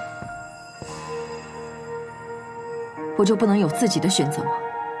天，我就不能有自己的选择吗？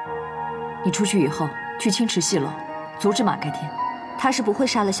你出去以后，去青池戏楼阻止马盖天。他是不会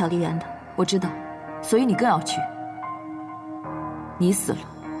杀了小梨园的。我知道，所以你更要去。你死了，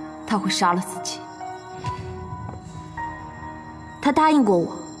他会杀了自己。他答应过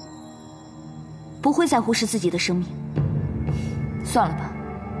我，不会再忽视自己的生命。算了吧，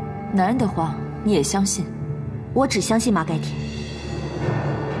男人的话你也相信？我只相信马盖天。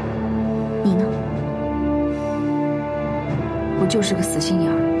你呢？我就是个死心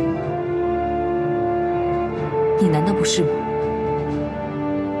眼儿，你难道不是吗？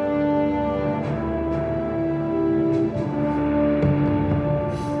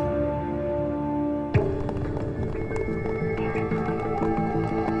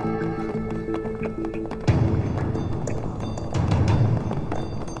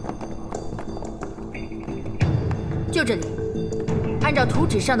就这里，按照图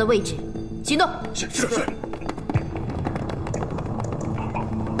纸上的位置行动。是。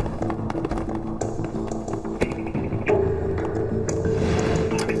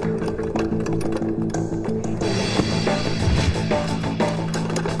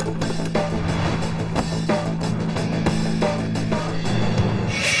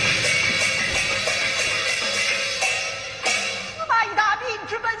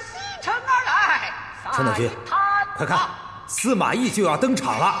陈总军，快看，司马懿就要登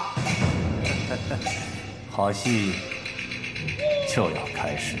场了！好戏就要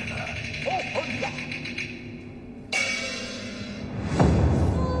开始了。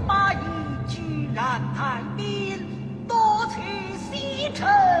司马懿居然叛变，夺取西城。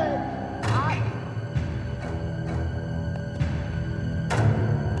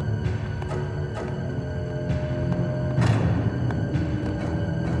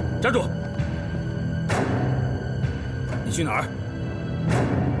站住！你去哪儿？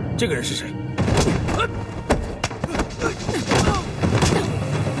这个人是谁？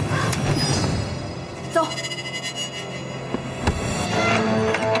走。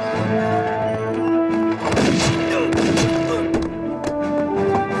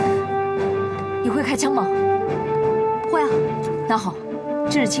你会开枪吗？会啊。那好，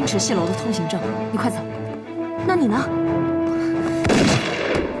这是清池戏楼的通行证，你快走。那你呢？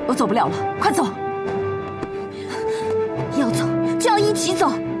我走不了了，快走！要走就要一起走。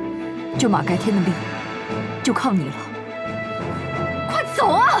这马盖天的命就靠你了，快走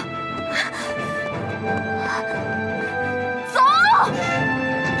啊！走！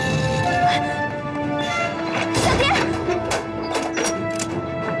小蝶。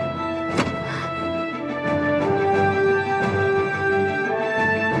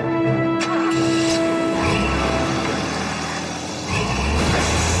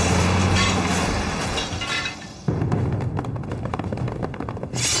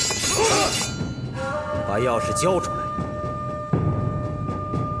把钥匙交出来！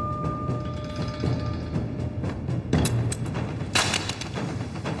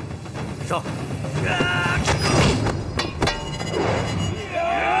上！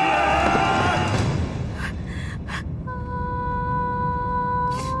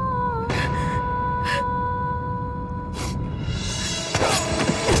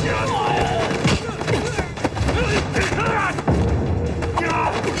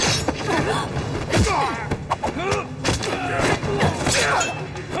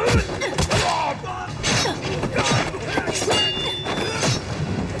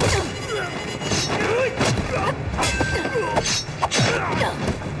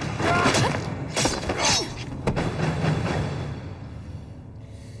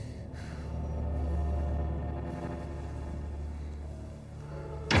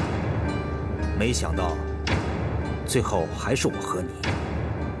没想到，最后还是我和你。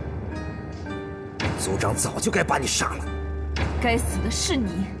族长早就该把你杀了。该死的是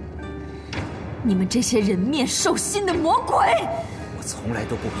你！你们这些人面兽心的魔鬼！我从来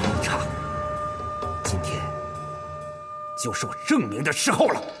都不比你差。今天，就是我证明的时候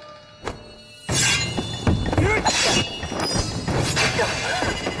了。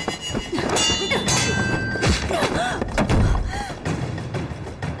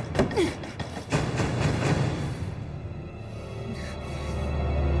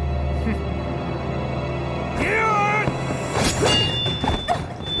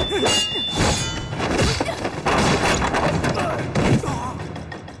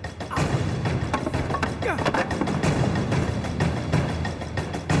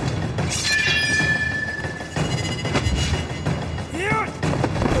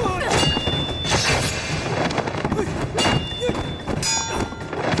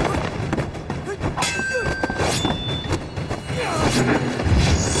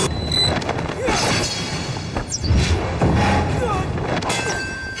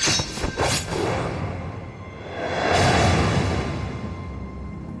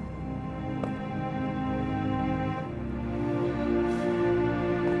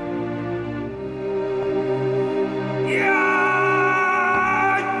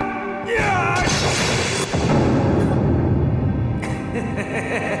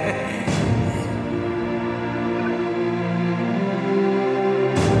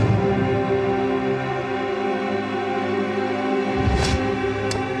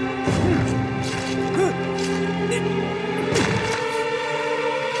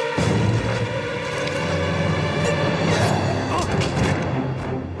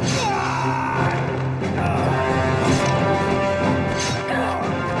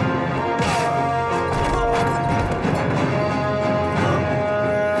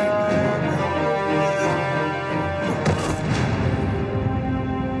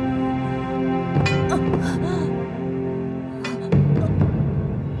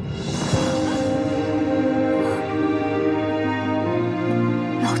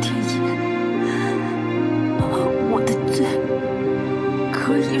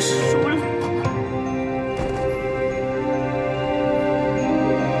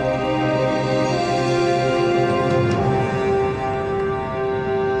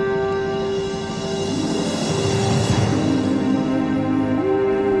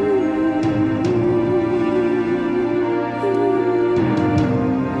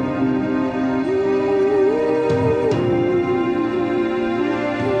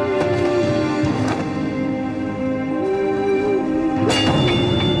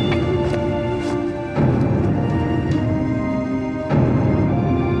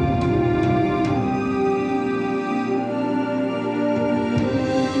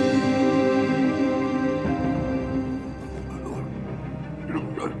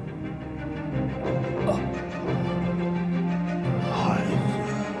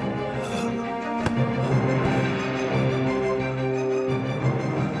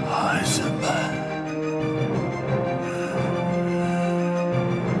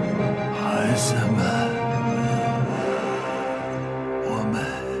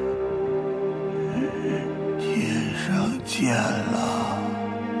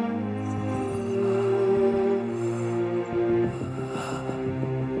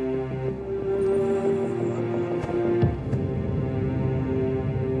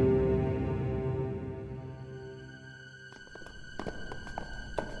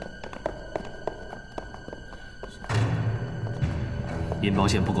引爆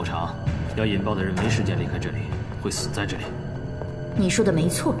线不够长，要引爆的人没时间离开这里，会死在这里。你说的没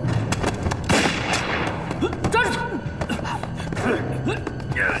错。抓住他！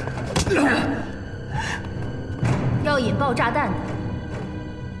要引爆炸弹的，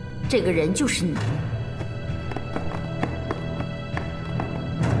这个人就是你。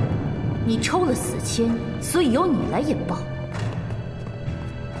你抽了死签，所以由你来引爆。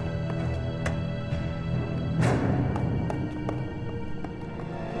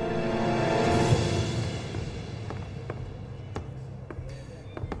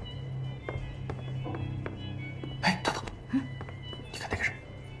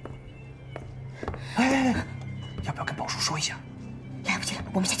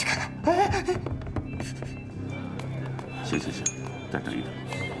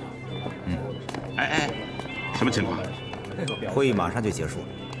 会议马上就结束了，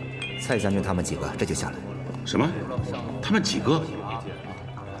蔡将军他们几个这就下来。什么？他们几个？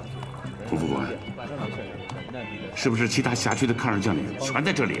胡副官，是不是其他辖区的抗日将领全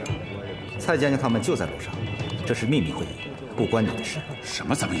在这里啊？蔡将军他们就在楼上，这是秘密会议，不关你的事。什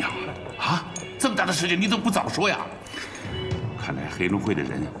么怎么样？啊，这么大的事情你怎么不早说呀？看来黑龙会的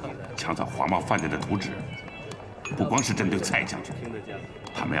人抢走黄毛饭店的图纸，不光是针对蔡将军，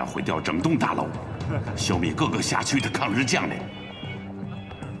他们要毁掉整栋大楼。 消灭各个辖区的抗日将领。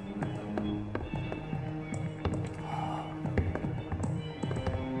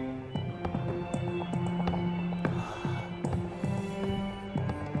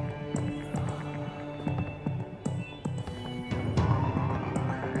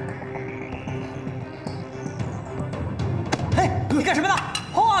嘿，你干什么呢？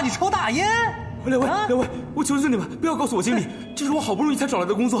哇，你抽大烟！两位，我求求你们不要告诉我经理，这是我好不容易才找来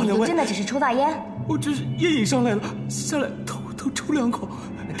的工作。两位，真的只是抽大烟？ 我只是烟瘾上来了，下来偷抽2口，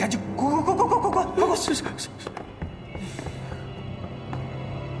赶紧滚！是。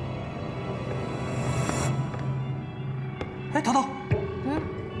哎，淘淘，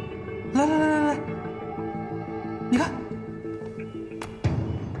来，你看，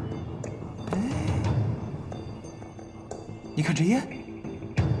哎，你看这烟，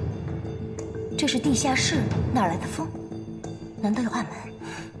这是地下室，哪来的风？难道有暗门？ 哎，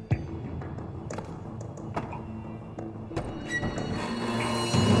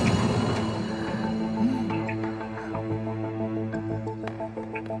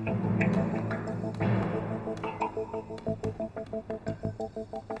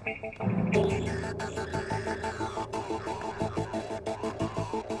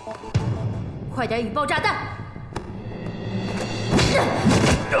快点引爆炸弹！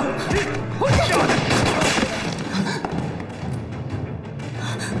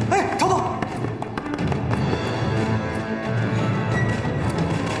哎，头头！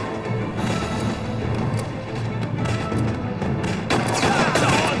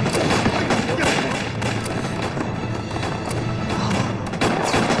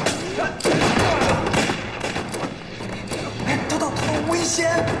哎，头头，危险！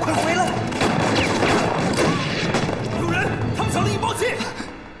快回来！有人，他们抢了引爆器！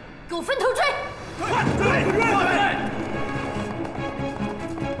给我分头追！快追！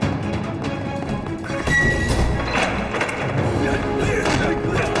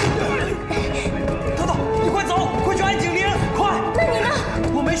头头，你快走，快去按警铃，快！那你呢？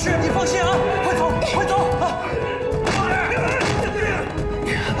我没事，你放心啊！快走，快走啊！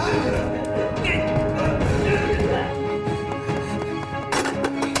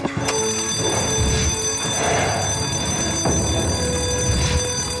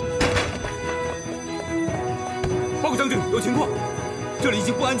报告将军，有情况，这里已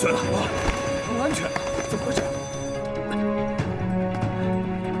经不安全了。不安全？怎么回事？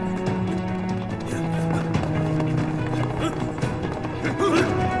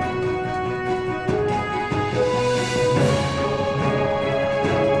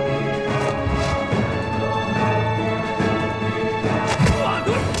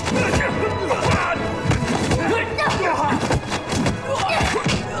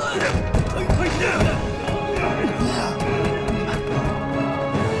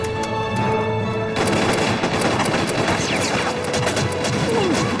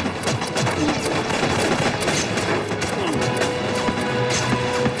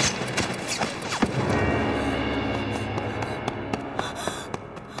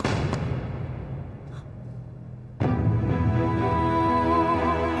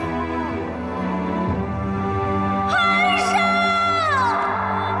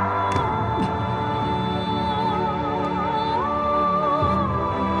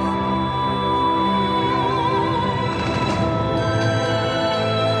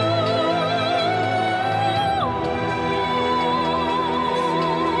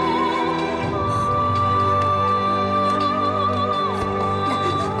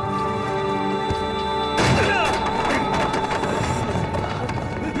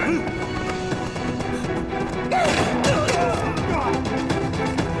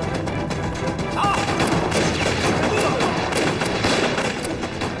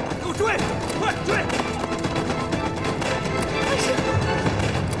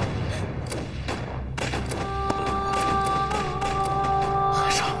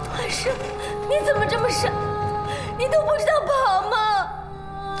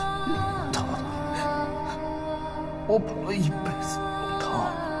我跑了一辈子龙套，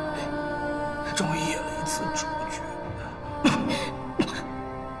终于演了一次主角，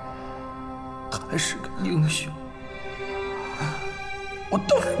还是个英雄。我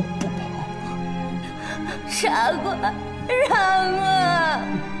当然不跑。傻瓜，让啊！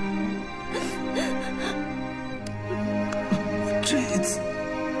我这一次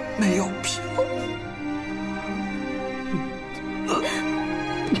没有飘。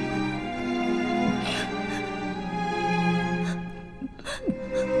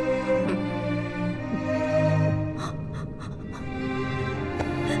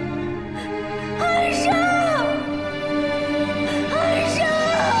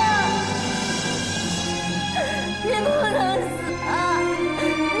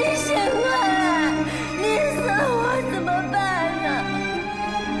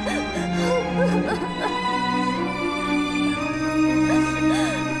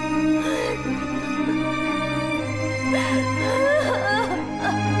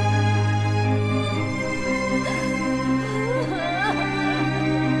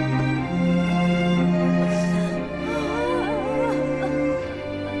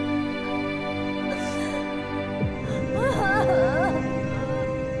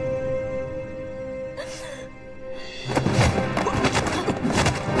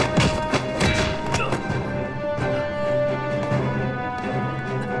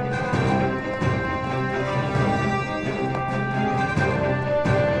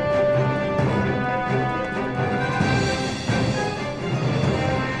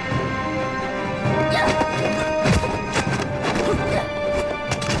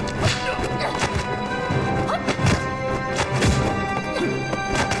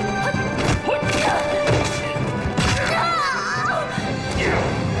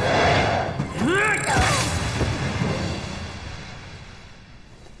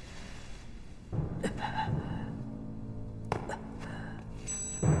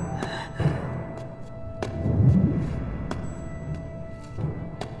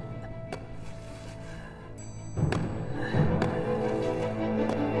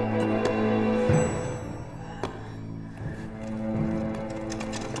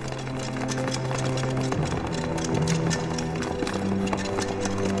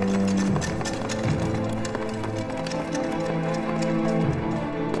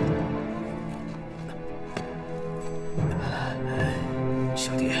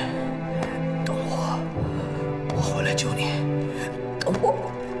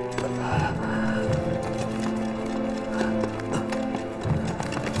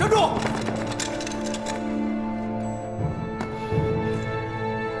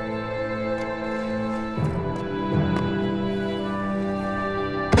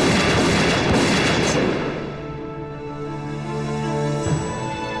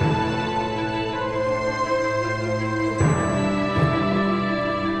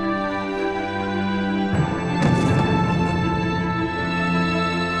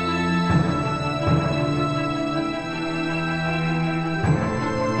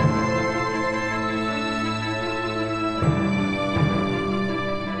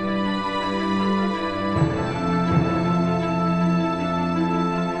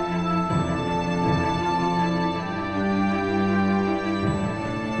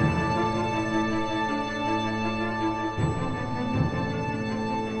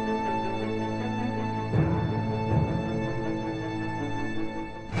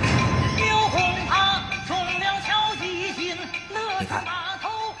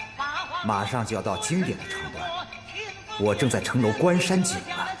马上就要到经典的场段，我正在城楼关山紧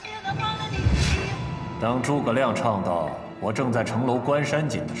了。当诸葛亮唱到“我正在城楼关山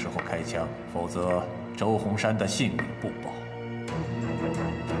紧”的时候开枪，否则周洪山的性命不保。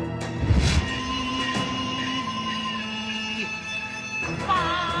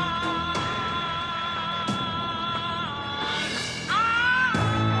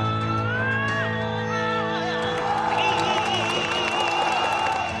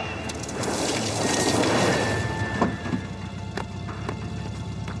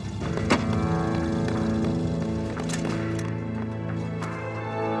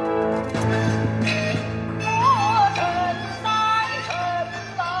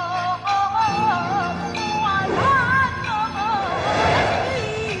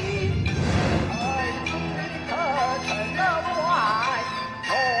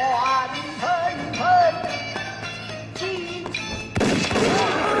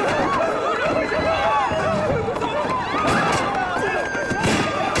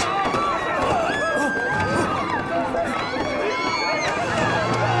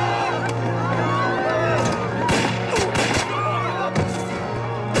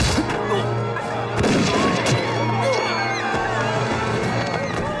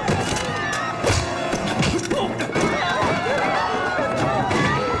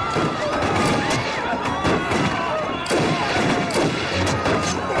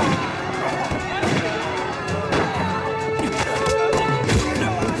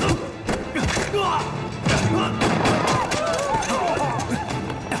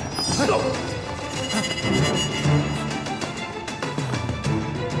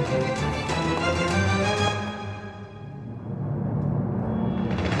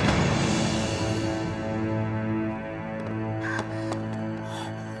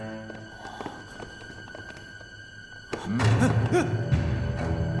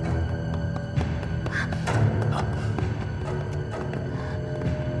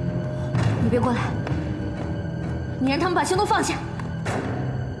你别过来，你让他们把枪都放下。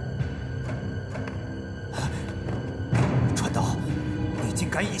川岛，你竟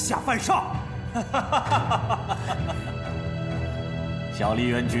敢以下犯上！小笠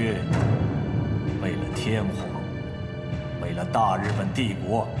原君，为了天皇，为了大日本帝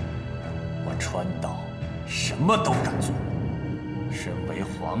国，我川岛什么都敢做。身为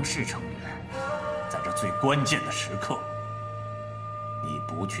皇室成员，在这最关键的时刻，你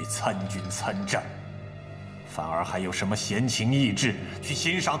不去参军参战，反而还有什么闲情逸致去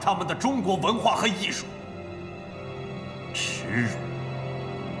欣赏他们的中国文化和艺术？耻辱！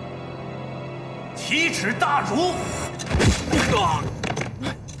奇耻大辱！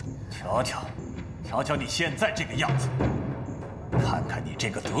瞧瞧你现在这个样子，看看你这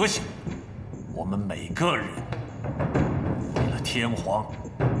个德行，我们每个人为了天皇，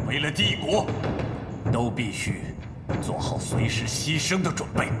为了帝国，都必须做好随时牺牲的准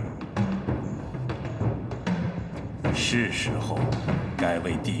备。是时候该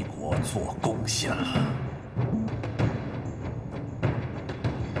为帝国做贡献了。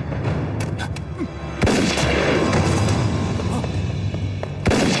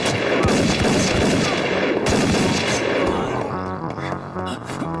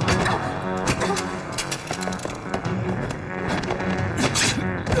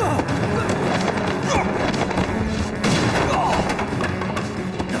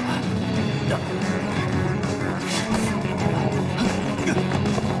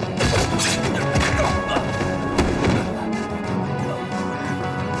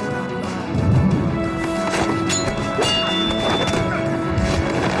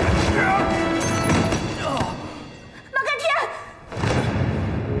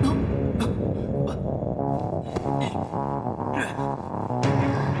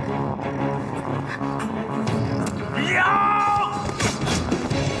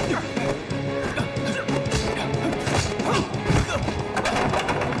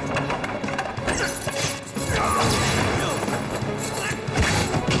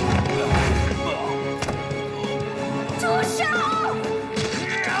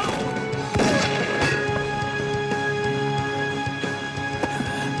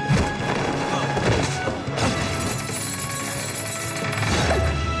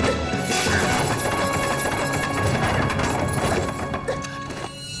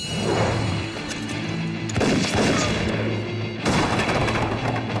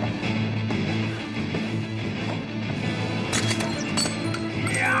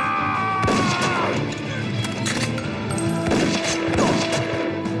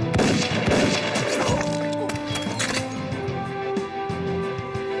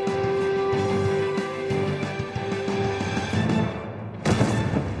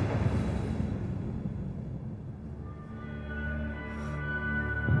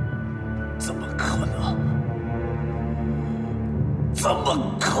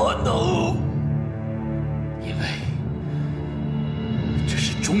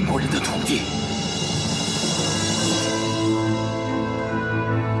中国人的土地。